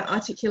thinking about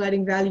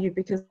articulating value,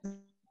 because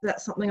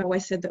that's something I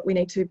always said that we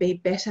need to be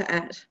better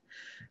at.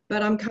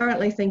 But I'm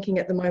currently thinking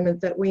at the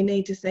moment that we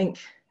need to think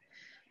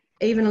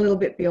even a little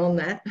bit beyond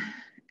that,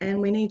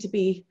 and we need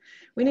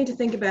to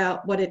think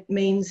about what it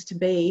means to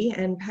be,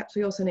 and perhaps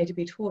we also need to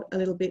be taught a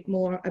little bit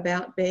more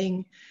about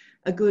being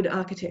a good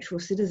architectural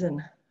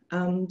citizen,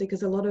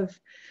 because a lot of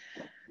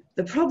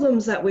the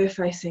problems that we're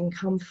facing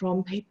come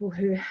from people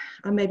who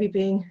are maybe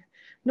being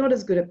not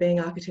as good at being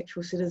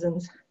architectural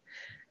citizens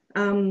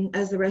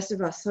as the rest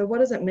of us. So what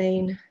does it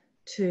mean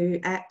to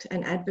act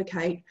and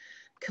advocate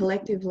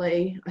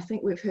collectively? I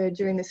think we've heard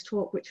during this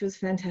talk, which was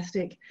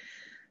fantastic,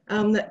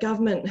 that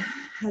government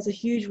has a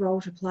huge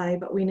role to play,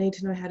 but we need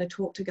to know how to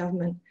talk to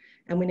government,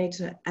 and we need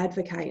to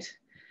advocate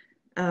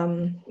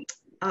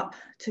up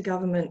to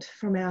government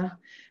from our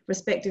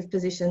respective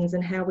positions,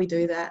 and how we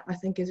do that I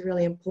think is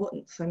really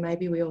important. So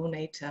maybe we all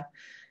need to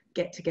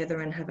get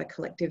together and have a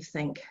collective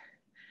think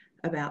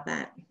about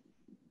that.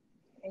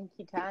 Thank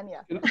you,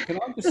 Tanya. Can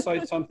I just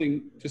say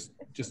something, just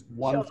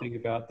one thing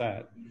about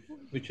that,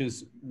 which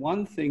is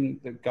one thing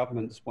that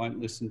governments won't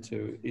listen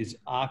to is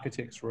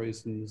architects'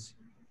 reasons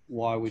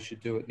why we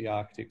should do it the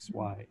architect's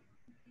way.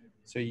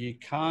 So you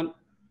can't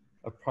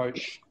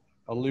approach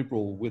a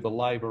Liberal with a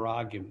Labor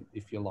argument,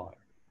 if you like.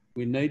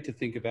 We need to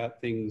think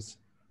about things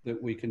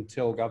that we can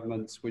tell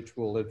governments which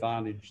will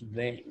advantage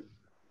them.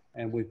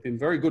 And we've been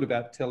very good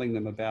about telling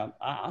them about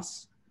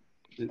us,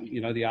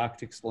 you know, the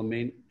Architects'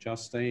 Lament,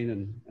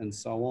 Justine, and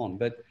so on.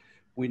 But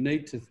we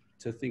need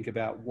to think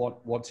about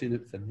what's in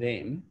it for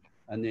them,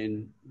 and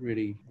then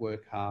really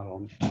work hard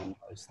on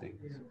those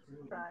things.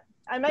 Right.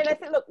 I mean, I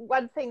think, look,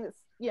 one thing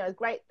that's, you know,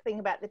 great thing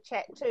about the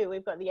chat too,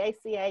 we've got the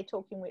ACA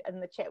talking in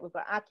the chat, we've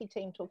got Archie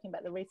team talking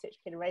about the research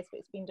Peter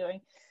Razba's been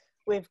doing.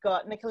 We've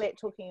got Nicolette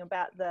talking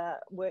about the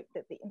work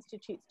that the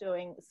Institute's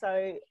doing.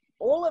 So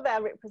all of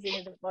our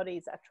representative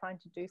bodies are trying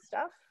to do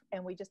stuff,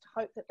 and we just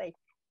hope that they,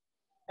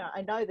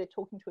 I know they're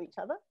talking to each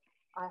other.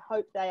 I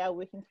hope they are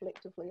working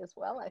collectively as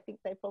well. I think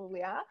they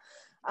probably are.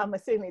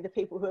 Certainly the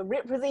people who are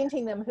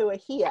representing them who are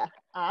here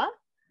are.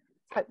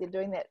 Hope they're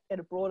doing that at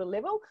a broader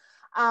level.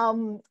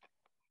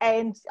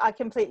 And I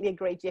completely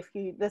agree, Geoff.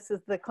 This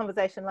is the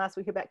conversation last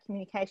week about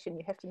communication.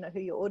 You have to know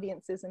who your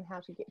audience is and how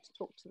to get to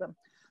talk to them.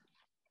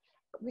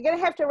 We're going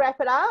to have to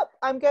wrap it up.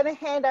 I'm going to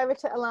hand over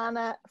to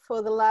Ilana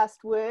for the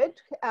last word,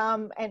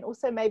 and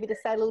also maybe to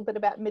say a little bit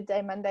about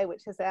Midday Monday,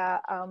 which is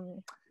our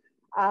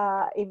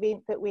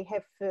event that we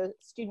have for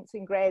students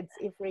and grads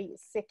every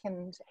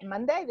second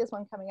Monday. There's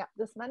one coming up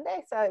this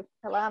Monday. So,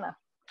 Ilana.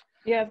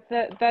 Yeah,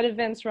 that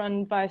event's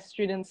run by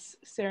students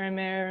Sarah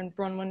Mayer and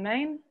Bronwyn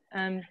Main,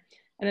 and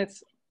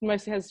it's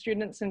mostly has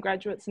students and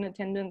graduates in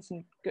attendance,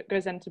 and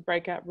goes into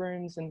breakout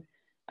rooms, and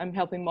I'm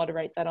helping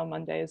moderate that on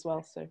Monday as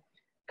well. So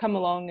come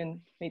along and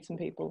meet some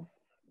people.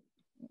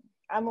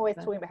 I'm always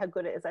talking about how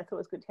good it is. I thought it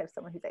was good to have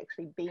someone who's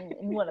actually been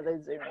in one of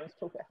those Zoom rooms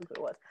talk about how good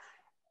it was.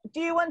 Do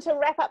you want to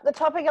wrap up the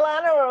topic,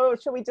 Ilana, or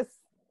should we just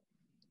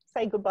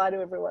say goodbye to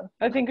everyone?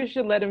 I think we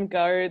should let them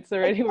go. It's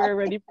already, we're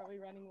already probably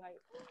running late.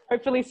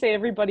 Hopefully see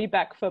everybody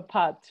back for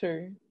part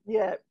 2.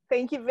 Yeah,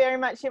 thank you very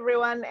much,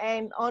 everyone,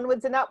 and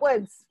onwards and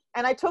upwards.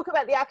 And I talk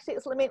about the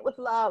Architects' Lament with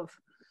love.